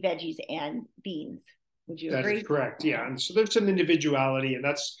half to be veggies and beans. Would you agree? That is correct. Yeah. And so there's some individuality, and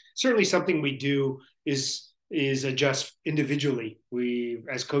that's certainly something we do is adjust individually. We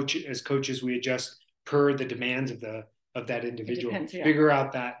as coaches, we adjust per the demands of that individual. Depends, yeah. Figure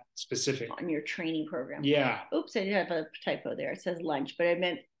out that specific on your training program. Yeah. Oops, I did have a typo there. It says lunch, but I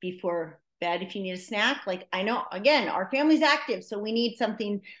meant before bed. If you need a snack, like I know, again, our family's active, so we need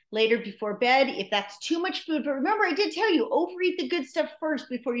something later before bed if that's too much food. But remember, I did tell you, overeat the good stuff first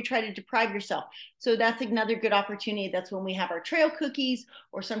before you try to deprive yourself. So that's another good opportunity. That's when we have our trail cookies,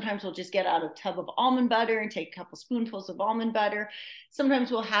 or sometimes we'll just get out a tub of almond butter and take a couple spoonfuls of almond butter. Sometimes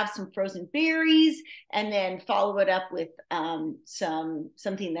we'll have some frozen berries and then follow it up with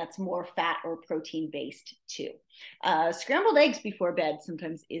something that's more fat or protein based too. Scrambled eggs before bed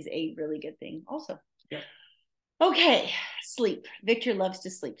sometimes is a really good thing also. Yeah. Okay, sleep. Victor loves to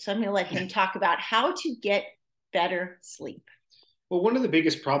sleep, so I'm going to let him talk about how to get better sleep. Well, one of the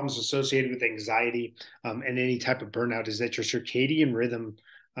biggest problems associated with anxiety and any type of burnout is that your circadian rhythm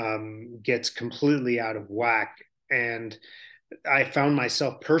gets completely out of whack. And I found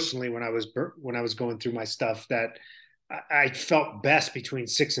myself personally when I was going through my stuff that I felt best between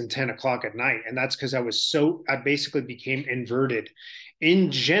 6 and 10 o'clock at night. And that's because I basically became inverted.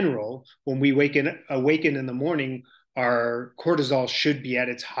 In general, when we awaken in the morning, our cortisol should be at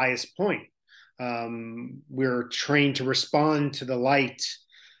its highest point. We're trained to respond to the light.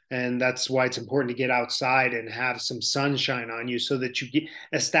 And that's why it's important to get outside and have some sunshine on you so that you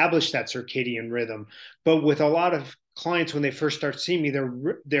establish that circadian rhythm. But with a lot of clients, when they first start seeing me,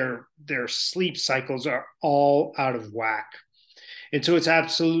 their sleep cycles are all out of whack. And so it's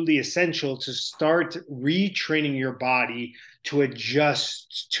absolutely essential to start retraining your body to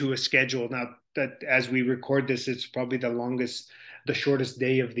adjust to a schedule. Now, that as we record this, it's probably the shortest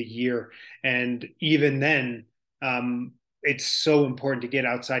day of the year. And even then, it's so important to get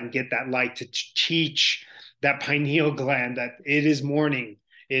outside and get that light to teach that pineal gland that it is morning.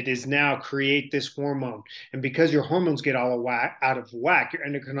 It is now, create this hormone. And because your hormones get all out of whack, your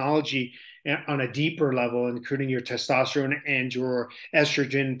endocrinology on a deeper level, including your testosterone and your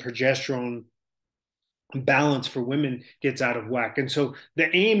estrogen, progesterone balance for women, gets out of whack. And so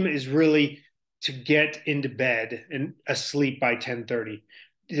the aim is really to get into bed and asleep by 10:30.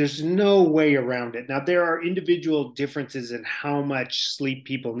 There's no way around it. Now, there are individual differences in how much sleep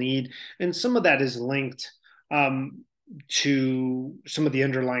people need, and some of that is linked to some of the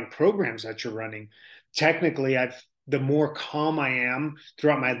underlying programs that you're running. Technically, the more calm I am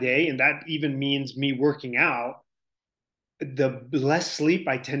throughout my day, and that even means me working out, the less sleep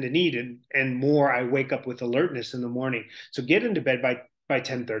I tend to need, and more I wake up with alertness in the morning. So get into bed by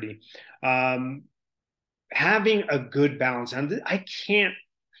 10:30. Having a good balance. And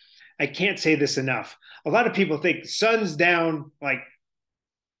I can't say this enough. A lot of people think sun's down, like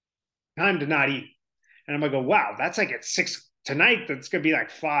time to not eat. And I'm gonna go, wow, that's like at 6 tonight. That's gonna be like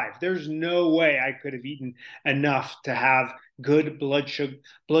 5. There's no way I could have eaten enough to have good blood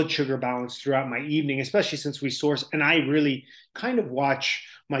sugar balance throughout my evening, especially since we source. And I really kind of watch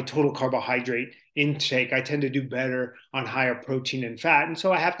my total carbohydrate intake. I tend to do better on higher protein and fat, and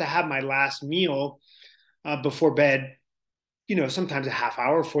so I have to have my last meal before bed. Sometimes a half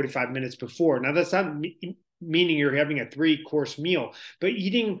hour, 45 minutes before. Now that's not meaning you're having a 3-course meal, but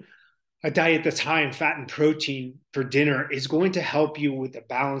eating a diet that's high in fat and protein for dinner is going to help you with the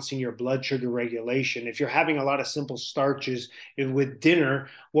balancing your blood sugar regulation. If you're having a lot of simple starches with dinner,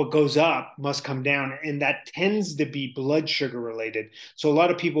 what goes up must come down, and that tends to be blood sugar related. So a lot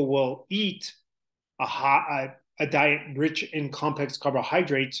of people will eat a diet rich in complex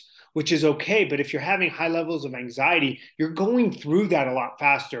carbohydrates, which is okay. But if you're having high levels of anxiety, you're going through that a lot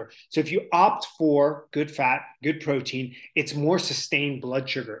faster. So if you opt for good fat, good protein, it's more sustained blood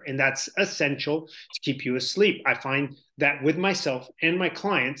sugar. And that's essential to keep you asleep. I find that with myself and my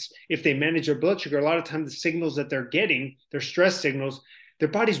clients, if they manage their blood sugar, a lot of times the signals that they're getting, their stress signals, their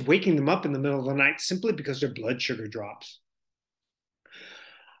body's waking them up in the middle of the night simply because their blood sugar drops.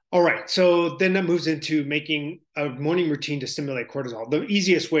 All right, so then that moves into making a morning routine to stimulate cortisol. The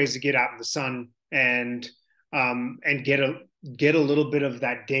easiest way is to get out in the sun and get a little bit of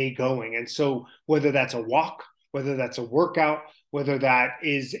that day going. And so whether that's a walk, whether that's a workout, whether that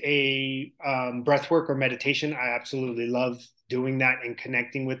is a breath work or meditation, I absolutely love doing that and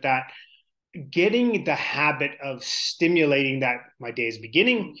connecting with that. Getting the habit of stimulating that my day is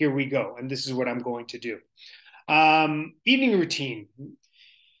beginning. Here we go, and this is what I'm going to do. Evening routine,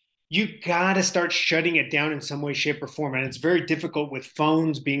 you got to start shutting it down in some way, shape, or form. And it's very difficult with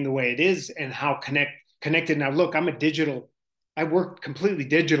phones being the way it is and how connected. Now, look, I work completely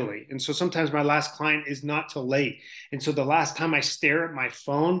digitally. And so sometimes my last client is not till late. And so the last time I stare at my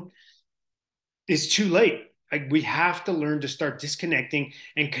phone is too late. We have to learn to start disconnecting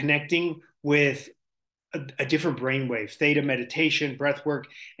and connecting with a different brainwave, theta meditation, breath work,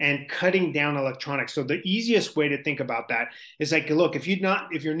 and cutting down electronics. So the easiest way to think about that is like, look, if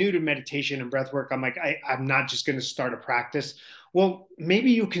you're new to meditation and breath work, I'm not just going to start a practice. Well,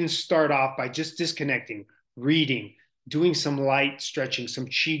 maybe you can start off by just disconnecting, reading, doing some light stretching, some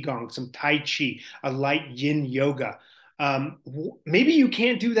qigong, some tai chi, a light yin yoga. Maybe you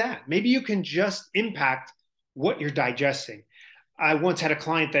can't do that. Maybe you can just impact what you're digesting. I once had a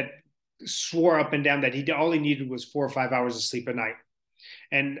client that swore up and down that all he needed was 4 or 5 hours of sleep a night.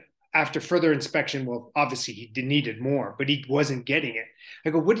 And after further inspection, well, obviously he needed more, but he wasn't getting it.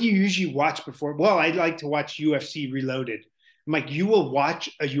 I go, what do you usually watch before? Well, I like to watch UFC Reloaded. I'm like, you will watch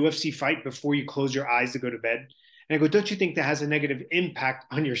a UFC fight before you close your eyes to go to bed? And I go, don't you think that has a negative impact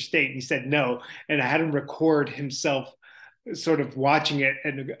on your state? And he said, no. And I had him record himself sort of watching it.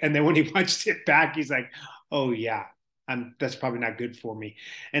 And then when he watched it back, he's like, oh, yeah, that's probably not good for me.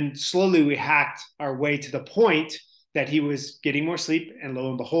 And slowly we hacked our way to the point that he was getting more sleep. And lo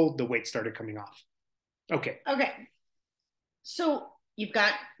and behold, the weight started coming off. Okay. Okay. So you've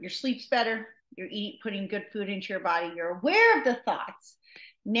got your sleep's better. You're putting good food into your body. You're aware of the thoughts.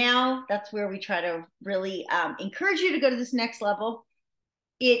 Now that's where we try to really encourage you to go to this next level.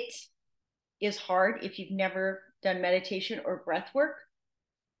 It is hard if you've never done meditation or breath work.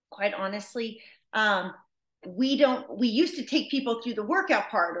 Quite honestly, we used to take people through the workout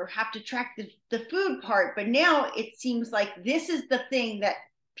part or have to track the food part, but now it seems like this is the thing that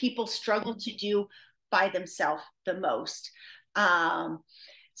people struggle to do by themselves the most.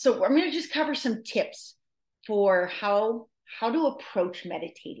 So I'm going to just cover some tips for how to approach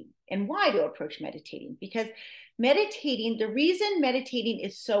meditating and why to approach meditating. Because the reason meditating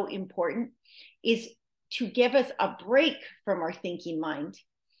is so important is to give us a break from our thinking mind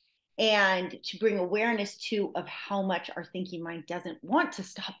and to bring awareness of how much our thinking mind doesn't want to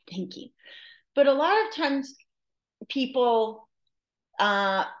stop thinking. But a lot of times people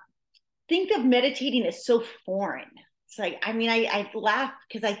think of meditating as so foreign. It's like, I laugh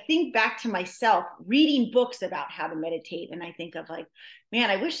because I think back to myself reading books about how to meditate. And I think of like, man,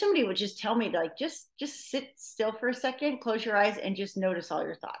 I wish somebody would just tell me to like, just sit still for a second, close your eyes and just notice all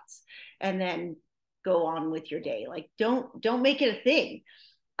your thoughts and then go on with your day. Like, don't make it a thing.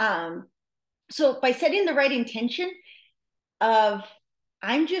 So by setting the right intention of,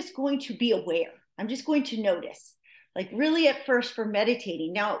 I'm just going to be aware, I'm just going to notice, like really at first for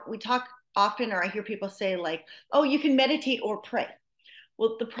meditating. Now we talk often, or I hear people say like, oh, you can meditate or pray.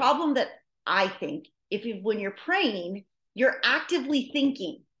 Well, the problem that I think, when you're praying, you're actively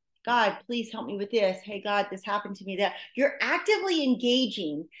thinking, God, please help me with this. Hey, God, this happened to me. That you're actively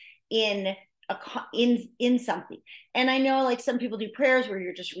engaging in in something. And I know like some people do prayers where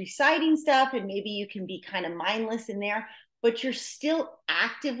you're just reciting stuff and maybe you can be kind of mindless in there, but you're still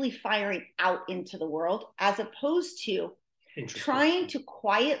actively firing out into the world, as opposed to trying to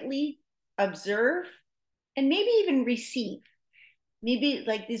quietly observe and maybe even receive. Maybe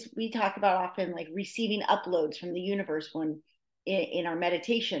like this, we talk about often like receiving uploads from the universe when in our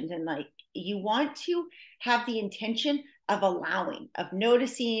meditations. And like you want to have the intention of allowing, of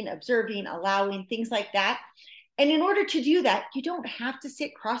noticing, observing, allowing, things like that. And in order to do that, you don't have to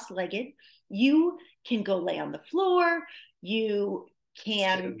sit cross-legged. You can go lay on the floor. You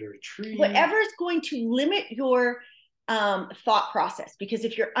can, whatever is going to limit your thought process. Because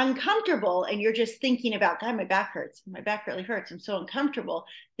if you're uncomfortable and you're just thinking about, God, my back hurts, my back really hurts, I'm so uncomfortable,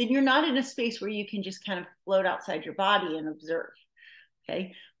 then you're not in a space where you can just kind of float outside your body and observe.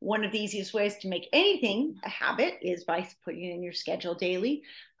 Okay. One of the easiest ways to make anything a habit is by putting it in your schedule daily.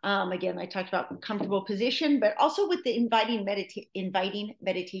 Again, I talked about comfortable position, but also with the inviting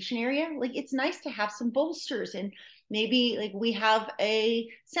meditation area. Like it's nice to have some bolsters, and maybe like we have a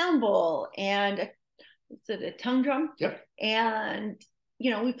sound bowl and a tongue drum. Yep. And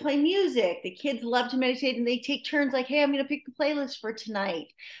we play music. The kids love to meditate, and they take turns. Like, hey, I'm going to pick the playlist for tonight.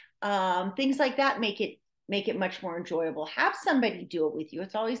 Things like that make it much more enjoyable. Have somebody do it with you.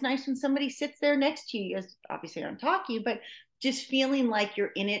 It's always nice when somebody sits there next to you. As obviously I'm talking, but just feeling like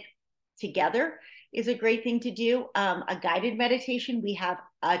you're in it together is a great thing to do. A guided meditation, we have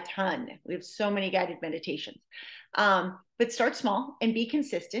a ton. We have so many guided meditations. But start small and be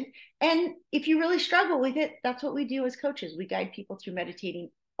consistent. And if you really struggle with it, that's what we do as coaches. We guide people through meditating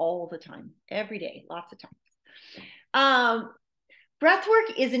all the time, every day, lots of times. Breath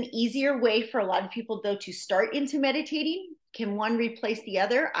work is an easier way for a lot of people, though, to start into meditating. Can one replace the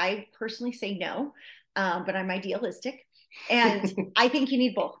other? I personally say no, but I'm idealistic. And I think you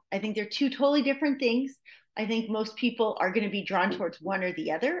need both. I think they're two totally different things. I think most people are going to be drawn towards one or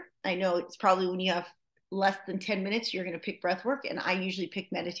the other. I know it's probably when you have less than 10 minutes, you're going to pick breath work, and I usually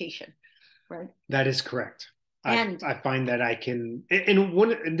pick meditation, right? That is correct. And I find that I can,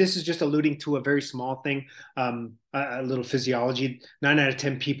 and this is just alluding to a very small thing, a little physiology. 9 out of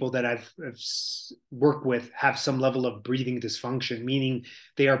 10 people that I've worked with have some level of breathing dysfunction, meaning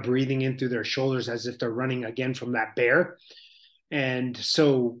they are breathing in through their shoulders as if they're running again from that bear. And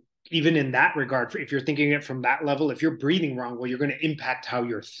so even in that regard, if you're thinking it from that level, if you're breathing wrong, well, you're going to impact how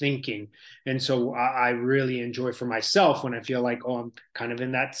you're thinking. And so I really enjoy for myself when I feel like, oh, I'm kind of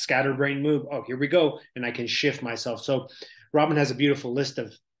in that scatterbrain mood. Oh, here we go. And I can shift myself. So Robin has a beautiful list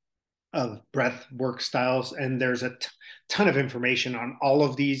of breath work styles, and there's a ton of information on all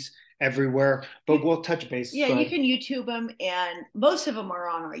of these everywhere, but we'll touch base. Yeah, you can YouTube them, and most of them are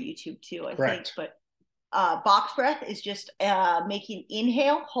on our YouTube too, I think. But box breath is just making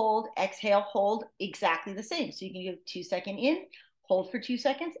inhale, hold, exhale, hold exactly the same. So you can give 2-second in, hold for 2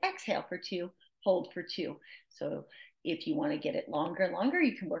 seconds, exhale for 2, hold for 2. So if you want to get it longer and longer,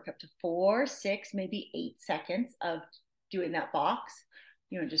 you can work up to 4, 6, maybe 8 seconds of doing that box.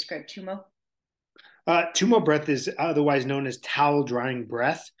 You want to describe Tumo? Tumo breath is otherwise known as towel drying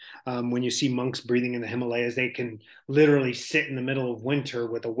breath. When you see monks breathing in the Himalayas, they can literally sit in the middle of winter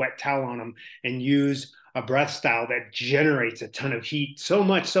with a wet towel on them and use a breath style that generates a ton of heat, so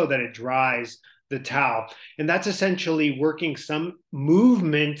much so that it dries the towel. And that's essentially working some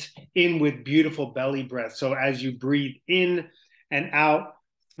movement in with beautiful belly breath. So as you breathe in and out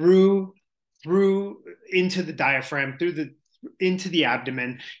through into the diaphragm, into the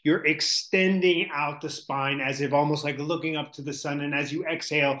abdomen, you're extending out the spine as if almost like looking up to the sun. And as you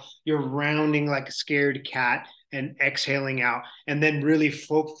exhale, you're rounding like a scared cat and exhaling out, and then really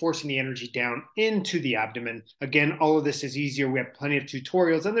forcing the energy down into the abdomen. Again, all of this is easier. We have plenty of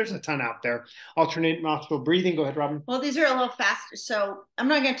tutorials, and there's a ton out there. Alternate nostril breathing. Go ahead, Robin. Well, these are a little faster, so I'm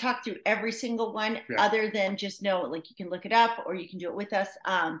not going to talk through every single one, other than just know, like, you can look it up or you can do it with us.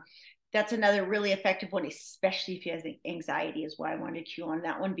 That's another really effective one, especially if you have anxiety, is why I wanted to cue on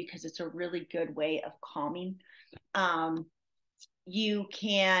that one, because it's a really good way of calming. You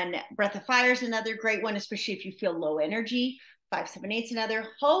can, breath of fire is another great one, especially if you feel low energy. 5-7-8 is another.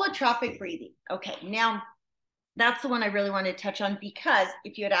 Holotropic breathing. Okay, now that's the one I really wanted to touch on, because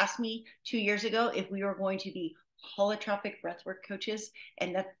if you had asked me 2 years ago if we were going to be holotropic breathwork coaches,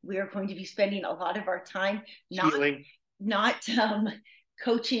 and that we are going to be spending a lot of our time not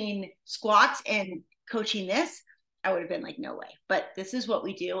coaching squats and coaching this, I would have been like, no way. But this is what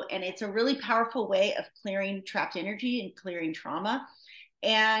we do. And it's a really powerful way of clearing trapped energy and clearing trauma.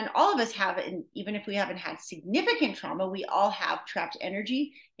 And all of us have it. And even if we haven't had significant trauma, we all have trapped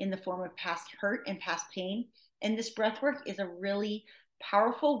energy in the form of past hurt and past pain. And this breath work is a really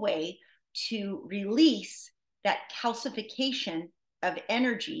powerful way to release that calcification of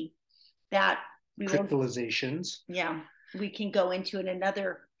energy that we will, Crystallizations. yeah, we can go into in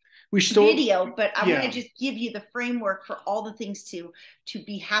another We still, video, but I want yeah. to just give you the framework for all the things to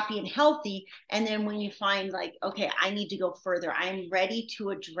be happy and healthy. And then when you find like, okay, I need to go further, I'm ready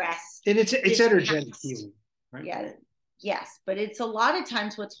to address. And it's energetic healing, right? Yeah, yes, but it's a lot of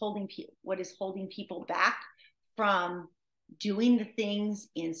times what is holding people back from doing the things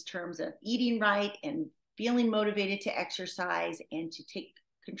in terms of eating right and feeling motivated to exercise and to take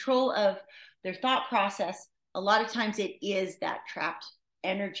control of their thought process. A lot of times it is that trapped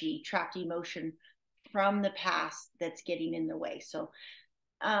energy, trapped emotion from the past that's getting in the way. So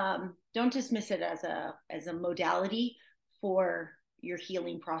don't dismiss it as a modality for your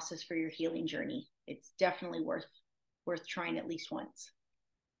healing process, for your healing journey. It's definitely worth trying at least once.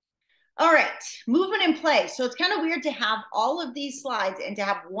 All right, movement and play. So it's kind of weird to have all of these slides and to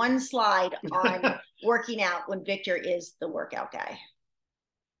have one slide on working out when Victor is the workout guy.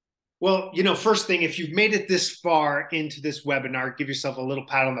 Well, first thing, if you've made it this far into this webinar, give yourself a little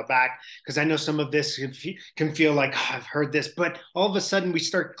pat on the back, because I know some of this can feel like, oh, I've heard this, but all of a sudden we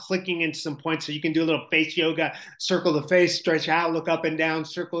start clicking into some points. So you can do a little face yoga, circle the face, stretch out, look up and down,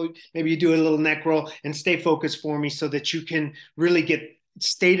 circle, maybe you do a little neck roll, and stay focused for me so that you can really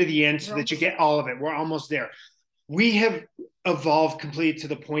stay to the end so that you get all of it. We're almost there. We have evolved completely to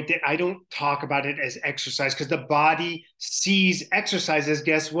the point that I don't talk about it as exercise, because the body sees exercise as,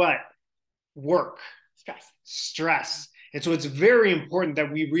 guess what? Work, stress. And so it's very important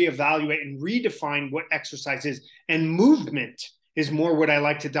that we reevaluate and redefine what exercise is. And movement is more what I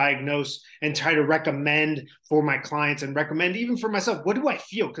like to diagnose and try to recommend for my clients and recommend even for myself. What do I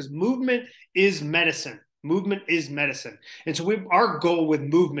feel? Because movement is medicine. Movement is medicine. And so our goal with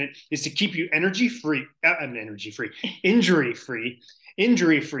movement is to keep you injury free. And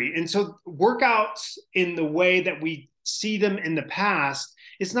so workouts in the way that we see them in the past,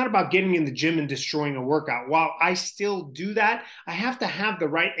 it's not about getting in the gym and destroying a workout. While I still do that, I have to have the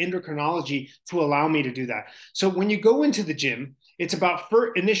right endocrinology to allow me to do that. So when you go into the gym, it's about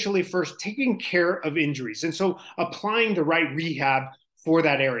initially first taking care of injuries. And so applying the right rehab for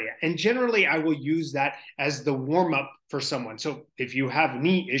that area. And generally, I will use that as the warm up for someone. So if you have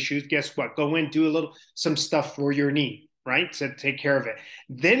knee issues, guess what? Go in, do some stuff for your knee, right? So take care of it.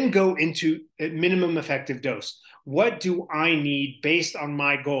 Then go into a minimum effective dose. What do I need based on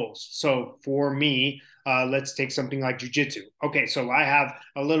my goals? So for me, let's take something like jujitsu. Okay, so I have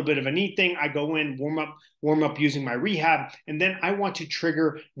a little bit of a knee thing. I go in, warm up using my rehab, and then I want to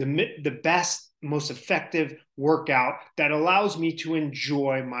trigger the best, most effective workout that allows me to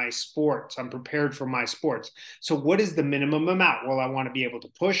enjoy my sports. I'm prepared for my sports. So what is the minimum amount? Well, I want to be able to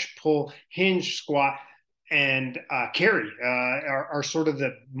push, pull, hinge, squat, and carry are sort of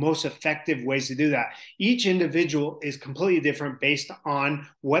the most effective ways to do that. Each individual is completely different based on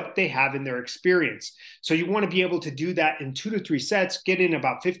what they have in their experience. So you want to be able to do that in 2 to 3 sets, get in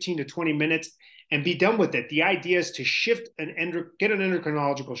about 15 to 20 minutes, and be done with it. The idea is to get an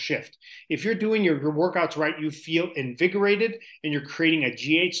endocrinological shift. If you're doing your workouts right, you feel invigorated and you're creating a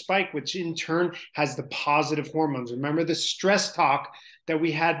GH spike, which in turn has the positive hormones. Remember the stress talk that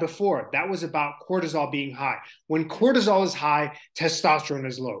we had before? That was about cortisol being high. When cortisol is high, testosterone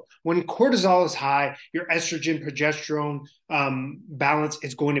is low. When cortisol is high, your estrogen, progesterone balance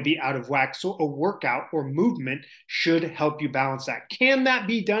is going to be out of whack. So a workout or movement should help you balance that. Can that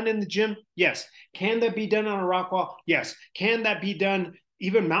be done in the gym? Yes. Can that be done on a rock wall? Yes. Can that be done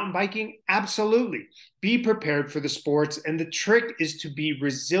even mountain biking? Absolutely. Be prepared for the sports. And the trick is to be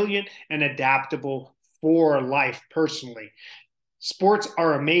resilient and adaptable for life personally. Sports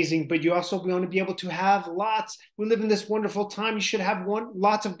are amazing, but you also want to be able to have we live in this wonderful time. You should have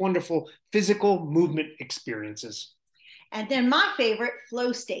lots of wonderful physical movement experiences. And then my favorite,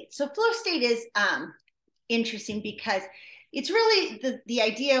 flow state. So flow state is interesting because it's really the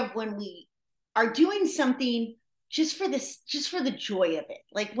idea of when we are doing something just for the joy of it.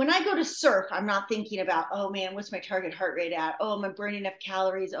 Like when I go to surf, I'm not thinking about, oh man, what's my target heart rate at? Oh, am I burning enough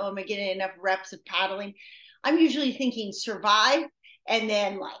calories? Oh, am I getting enough reps of paddling? I'm usually thinking survive and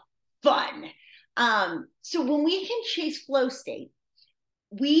then like fun. So when we can chase flow state,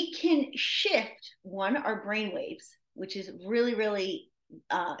 we can shift our brain waves, which is really, really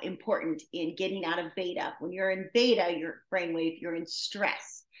important in getting out of beta. When you're in beta, your brainwave, you're in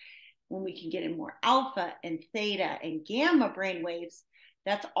stress. When we can get in more alpha and theta and gamma brainwaves,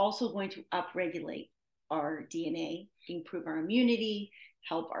 that's also going to upregulate our DNA, improve our immunity,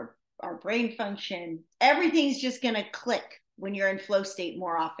 help our brain function. Everything's just going to click when you're in flow state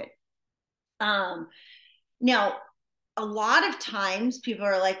more often. Now, a lot of times people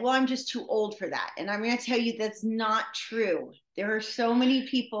are like, well, I'm just too old for that. And I'm going to tell you that's not true. There are so many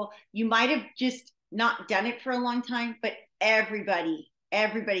people, you might have just not done it for a long time, but everybody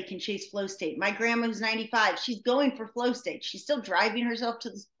can chase flow state. My grandma who's 95, she's going for flow state. She's still driving herself to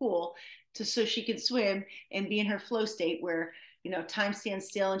the pool so she can swim and be in her flow state where, time stands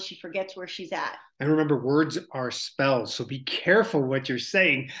still and she forgets where she's at. And remember, words are spells. So be careful what you're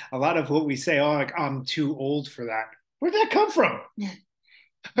saying. A lot of what we say, oh, like, I'm too old for that. Where'd that come from?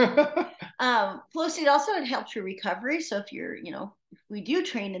 Flow state also, it helps your recovery. So if we do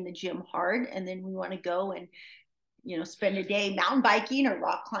train in the gym hard and then we want to go and spend a day mountain biking or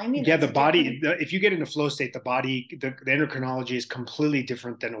rock climbing. Yeah, the body, if you get into flow state, the body, the endocrinology is completely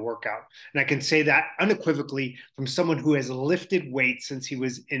different than a workout. And I can say that unequivocally from someone who has lifted weights since he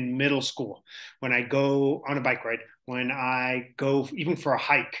was in middle school. When I go on a bike ride, when I go even for a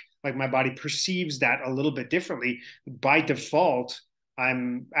hike, like my body perceives that a little bit differently. By default,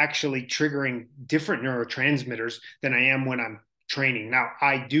 I'm actually triggering different neurotransmitters than I am when I'm training. Now,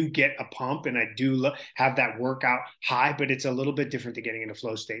 I do get a pump and I do have that workout high, but it's a little bit different to getting into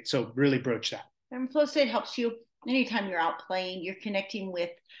flow state. So really broach that. And flow state helps you anytime you're out playing, you're connecting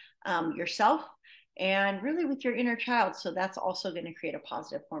with yourself and really with your inner child. So that's also going to create a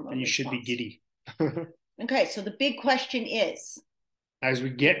positive hormone. And you response. should be giddy. Okay, so the big question is, as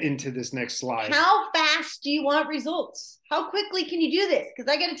we get into this next slide, how fast do you want results? How quickly can you do this?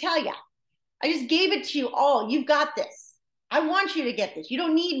 Because I got to tell you, I just gave it to you all. You've got this. I want you to get this. You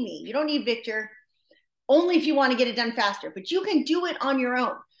don't need me. You don't need Victor. Only if you want to get it done faster, but you can do it on your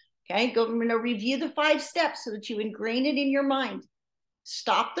own. Okay, I'm going to review the 5 steps so that you ingrain it in your mind.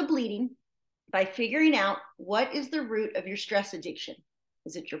 Stop the bleeding by figuring out what is the root of your stress addiction.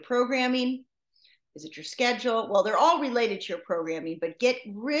 Is it your programming? Is it your schedule? Well, they're all related to your programming, but get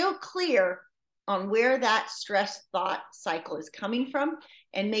real clear on where that stress thought cycle is coming from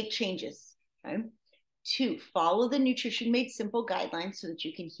and make changes. Okay? 2, follow the Nutrition Made Simple guidelines so that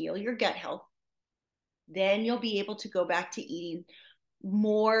you can heal your gut health. Then you'll be able to go back to eating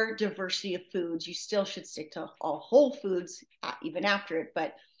more diversity of foods. You still should stick to all whole foods even after it,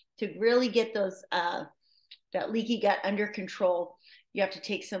 but to really get those that leaky gut under control, you have to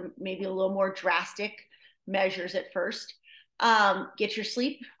take some maybe a little more drastic measures at first. Get your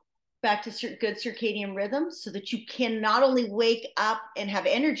sleep back to good circadian rhythms so that you can not only wake up and have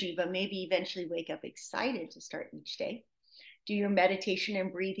energy, but maybe eventually wake up excited to start each day. Do your meditation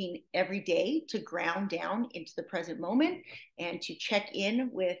and breathing every day to ground down into the present moment and to check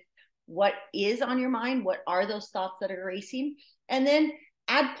in with what is on your mind, what are those thoughts that are racing, and then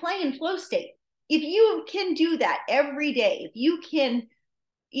add play and flow state. If you can do that every day, if you can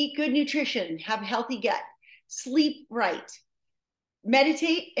eat good nutrition, have a healthy gut, sleep right,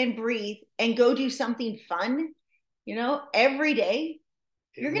 meditate and breathe, and go do something fun, every day,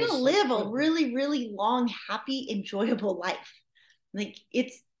 you're going to live a really, really long, happy, enjoyable life. Like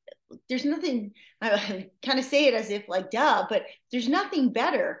there's nothing, I kind of say it as if like, duh, but there's nothing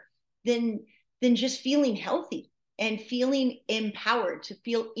better than just feeling healthy and feeling empowered, to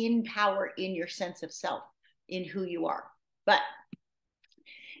feel in power in your sense of self, in who you are. But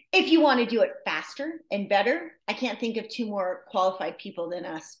if you want to do it faster and better, I can't think of 2 more qualified people than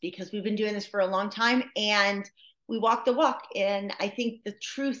us, because we've been doing this for a long time and we walk the walk. And I think the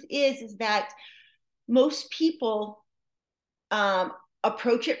truth is that most people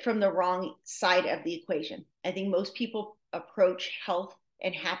approach it from the wrong side of the equation. I think most people approach health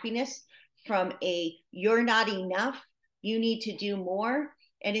and happiness from you're not enough, you need to do more.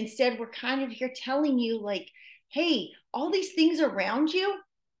 And instead, we're kind of here telling you like, hey, all these things around you,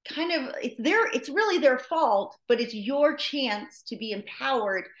 it's really their fault, but it's your chance to be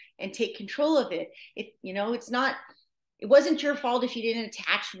empowered and take control of it. It wasn't your fault if you didn't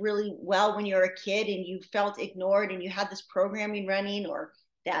attach really well when you were a kid and you felt ignored and you had this programming running, or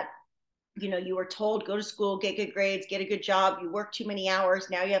that you were told go to school, get good grades, get a good job, you work too many hours,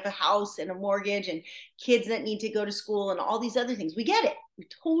 now you have a house and a mortgage and kids that need to go to school and all these other things. We get it, we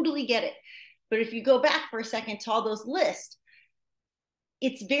totally get it. But if you go back for a second to all those lists,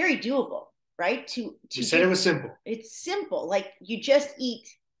 it's very doable, right? You said it was simple. It's simple. Like you just eat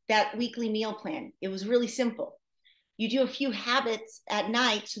that weekly meal plan. It was really simple. You do a few habits at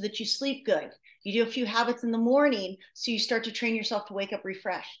night so that you sleep good. You do a few habits in the morning so you start to train yourself to wake up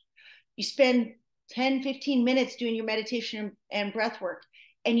refreshed. You spend 10, 15 minutes doing your meditation and breath work,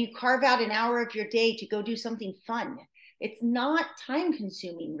 and you carve out an hour of your day to go do something fun. It's not time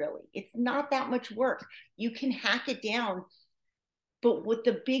consuming, really. It's not that much work. You can hack it down. But what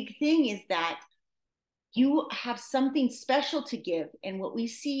the big thing is that you have something special to give. And what we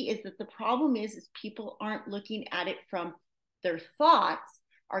see is that the problem is people aren't looking at it from their thoughts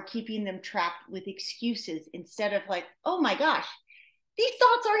are keeping them trapped with excuses instead of like, oh my gosh, these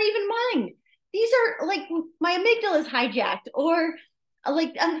thoughts aren't even mine. These are like my amygdala is hijacked, or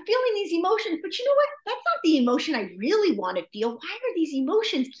like I'm feeling these emotions, but you know what? That's not the emotion I really want to feel. Why are these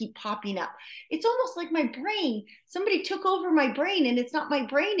emotions keep popping up? It's almost like my brain, somebody took over my brain and it's not my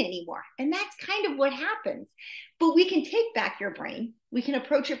brain anymore. And that's kind of what happens. But we can take back your brain. We can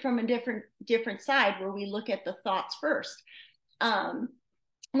approach it from a different side where we look at the thoughts first.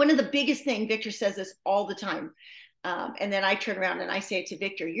 One of the biggest things, Victor says this all the time, and then I turn around and I say it to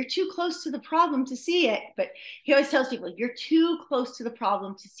Victor, you're too close to the problem to see it. But he always tells people, you're too close to the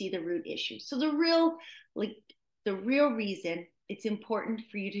problem to see the root issue. So the real reason it's important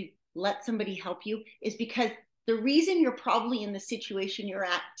for you to let somebody help you is because the reason you're probably in the situation you're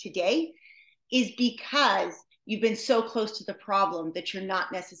at today is because you've been so close to the problem that you're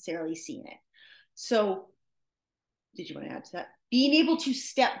not necessarily seeing it. So did you want to add to that? Being able to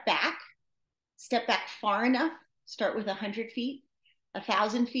step back far enough, start with 100 feet,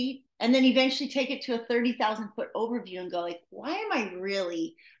 1,000 feet, and then eventually take it to a 30,000 foot overview and go like, why am I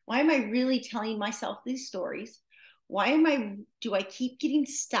really telling myself these stories? Do I keep getting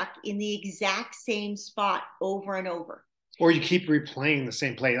stuck in the exact same spot over and over? Or you keep replaying the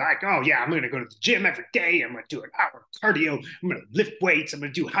same play, like, oh yeah, I'm going to go to the gym every day. I'm going to do an hour of cardio. I'm going to lift weights. I'm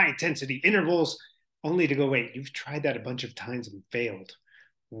going to do high intensity intervals, only to go, wait, you've tried that a bunch of times and failed.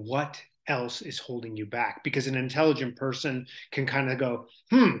 What else is holding you back? Because an intelligent person can kind of go,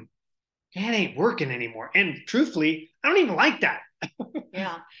 that ain't working anymore. And truthfully, I don't even like that.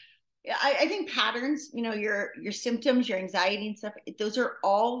 Yeah. I think patterns, your symptoms, your anxiety and stuff, those are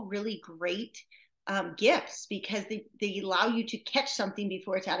all really great gifts because they allow you to catch something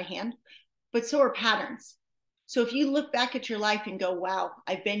before it's out of hand. But so are patterns. So if you look back at your life and go, wow,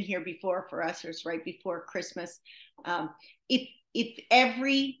 I've been here before. For us, it's right before Christmas. If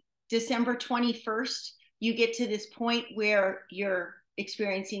every December 21st, you get to this point where you're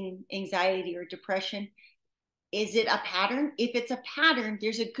experiencing anxiety or depression, is it a pattern? If it's a pattern,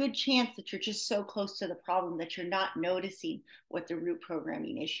 there's a good chance that you're just so close to the problem that you're not noticing what the root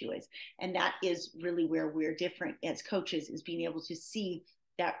programming issue is. And that is really where we're different as coaches, is being able to see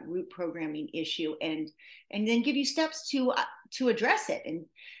that root programming issue and then give you steps to address it and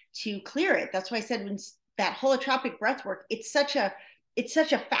to clear it. That's why I said when that holotropic breath work, it's such a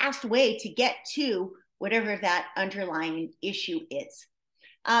fast way to get to whatever that underlying issue is.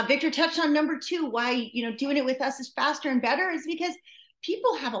 Victor touched on number 2, why doing it with us is faster and better is because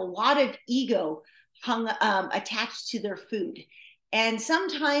people have a lot of ego attached to their food. And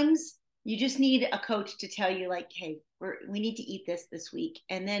sometimes you just need a coach to tell you like, hey, we need to eat this week,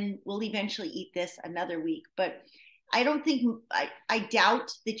 and then we'll eventually eat this another week. But I don't think, I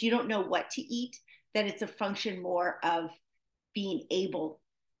doubt that you don't know what to eat, that it's a function more of being able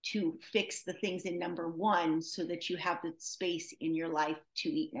to fix the things in number 1 so that you have the space in your life to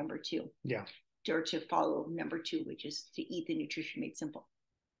eat number 2. Yeah. Or to follow number 2, which is to eat the nutrition made simple.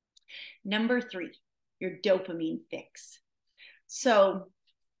 Number 3, your dopamine fix. So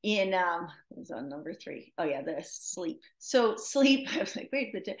in what was on number 3? Oh yeah, the sleep. So sleep, I was like,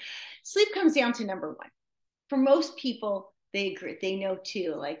 wait, sleep comes down to number 1. For most people, they agree, they know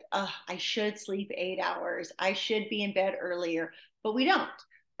too, like, oh, I should sleep 8 hours. I should be in bed earlier, but we don't,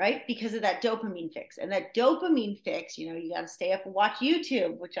 right? Because of that dopamine fix. And that dopamine fix, you got to stay up and watch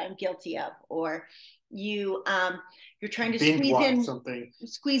YouTube, which I'm guilty of, or you're trying to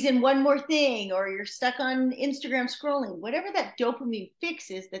squeeze in one more thing, or you're stuck on Instagram scrolling, whatever that dopamine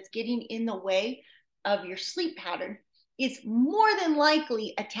fix is that's getting in the way of your sleep pattern is more than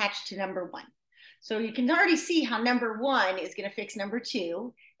likely attached to number 1. So you can already see how number 1 is going to fix number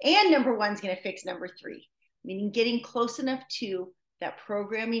 2, and number 1 is going to fix number 3, meaning getting close enough to that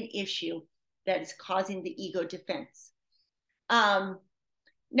programming issue that is causing the ego defense.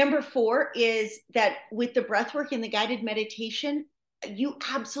 Number 4 is that with the breath work and the guided meditation, you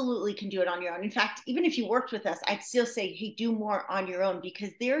absolutely can do it on your own. In fact, even if you worked with us, I'd still say, hey, do more on your own, because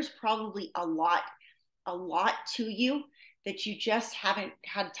there's probably a lot to you that you just haven't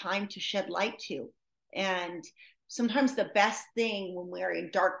had time to shed light to. And sometimes the best thing when we're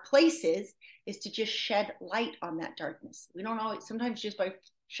in dark places is to just shed light on that darkness. We don't always, sometimes just by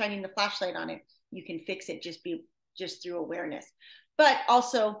shining the flashlight on it, you can fix it just through awareness. But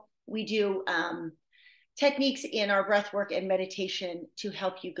also we do techniques in our breath work and meditation to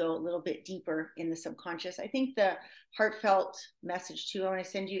help you go a little bit deeper in the subconscious. I think the heartfelt message too I want to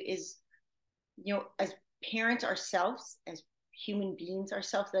send you is, as parents ourselves, as human beings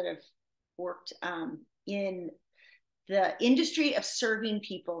ourselves that have worked in the industry of serving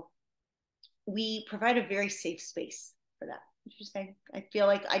people, we provide a very safe space for that. Interesting. I feel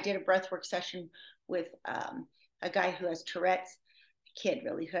like I did a breathwork session with a guy who has Tourette's, a kid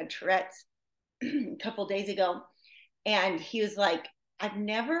really who had Tourette's a couple days ago. And he was like, I've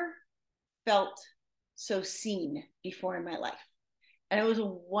never felt so seen before in my life. And it was a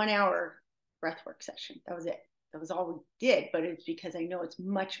 1 hour breathwork session. That was it. That was all we did. But it's because I know it's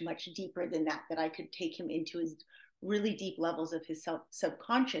much, much deeper than that, that I could take him into his really deep levels of his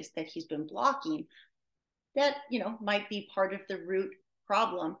subconscious that he's been blocking, that, you know, might be part of the root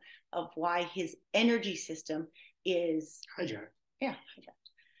problem of why his energy system is hijacked. Yeah,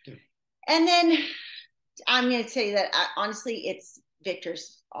 hijacked. Yeah. And then I'm going to say that honestly, it's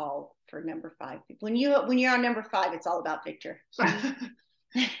Victor's all for number 5. When you're on number 5, it's all about Victor.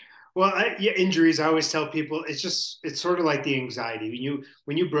 Well, injuries. I always tell people it's sort of like the anxiety.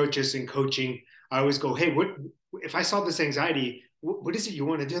 When you broach us in coaching, I always go, hey, what if I saw this anxiety? What is it you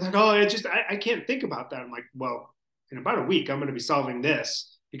want to do? Like, oh, I can't think about that. I'm like, well, in about a week, I'm going to be solving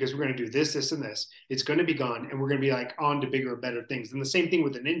this because we're going to do this, this, and this. It's going to be gone, and we're going to be like on to bigger, better things. And the same thing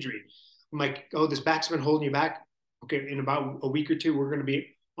with an injury. I'm like, oh, this back's been holding you back. Okay, in about a week or two, we're going to be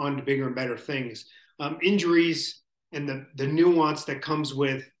on to bigger and better things. Injuries and the nuance that comes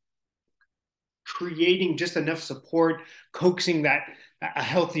with creating just enough support, coaxing that a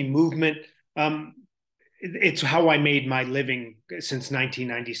healthy movement. It's how I made my living since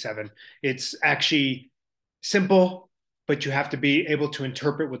 1997. It's actually simple, but you have to be able to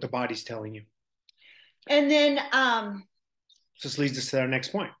interpret what the body's telling you. And then so this leads us to our next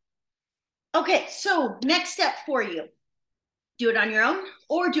point. Okay, so next step for you. Do it on your own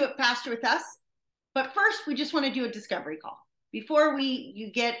or do it faster with us. But first, we just want to do a discovery call. Before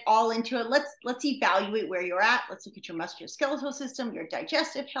you get all into it, let's evaluate where you're at. Let's look at your musculoskeletal system, your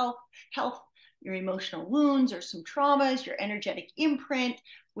digestive health, your emotional wounds or some traumas, your energetic imprint,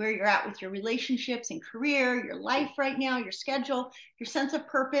 where you're at with your relationships and career, your life right now, your schedule, your sense of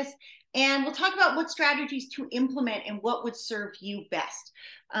purpose. And we'll talk about what strategies to implement and what would serve you best.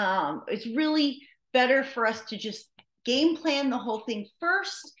 It's really better for us to just game plan the whole thing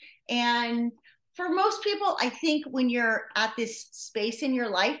first. And for most people, I think when you're at this space in your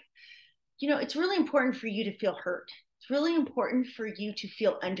life, you know, it's really important for you to feel heard. It's really important for you to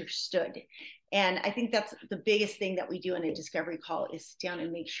feel understood. And I think that's the biggest thing that we do in a discovery call is sit down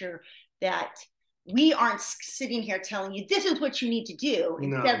and make sure that we aren't sitting here telling you, this is what you need to do.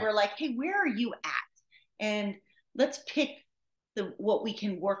 Instead, we're like, hey, where are you at? And let's pick what we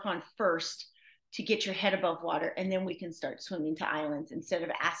can work on first to get your head above water, and then we can start swimming to islands instead of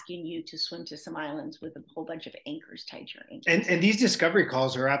asking you to swim to some islands with a whole bunch of anchors tied to your ankles. And these discovery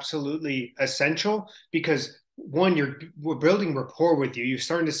calls are absolutely essential because one, we're building rapport with you. You're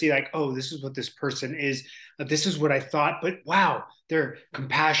starting to see like, oh, this is what this person is. This is what I thought, but wow, they're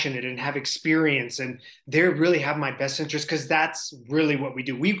compassionate and have experience and they really have my best interest, because that's really what we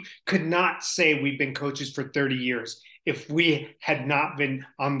do. We could not say we've been coaches for 30 years if we had not been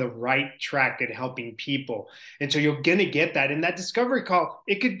on the right track at helping people. And so you're going to get that. In that discovery call,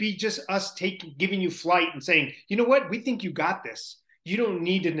 it could be just us giving you flight and saying, you know what, we think you got this. You don't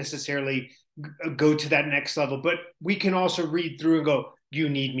need to necessarily go to that next level, but we can also read through and go, you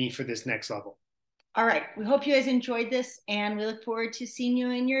need me for this next level. All right. We hope you guys enjoyed this, and we look forward to seeing you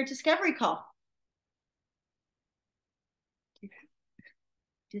in your discovery call.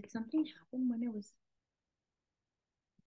 Did something happen when it was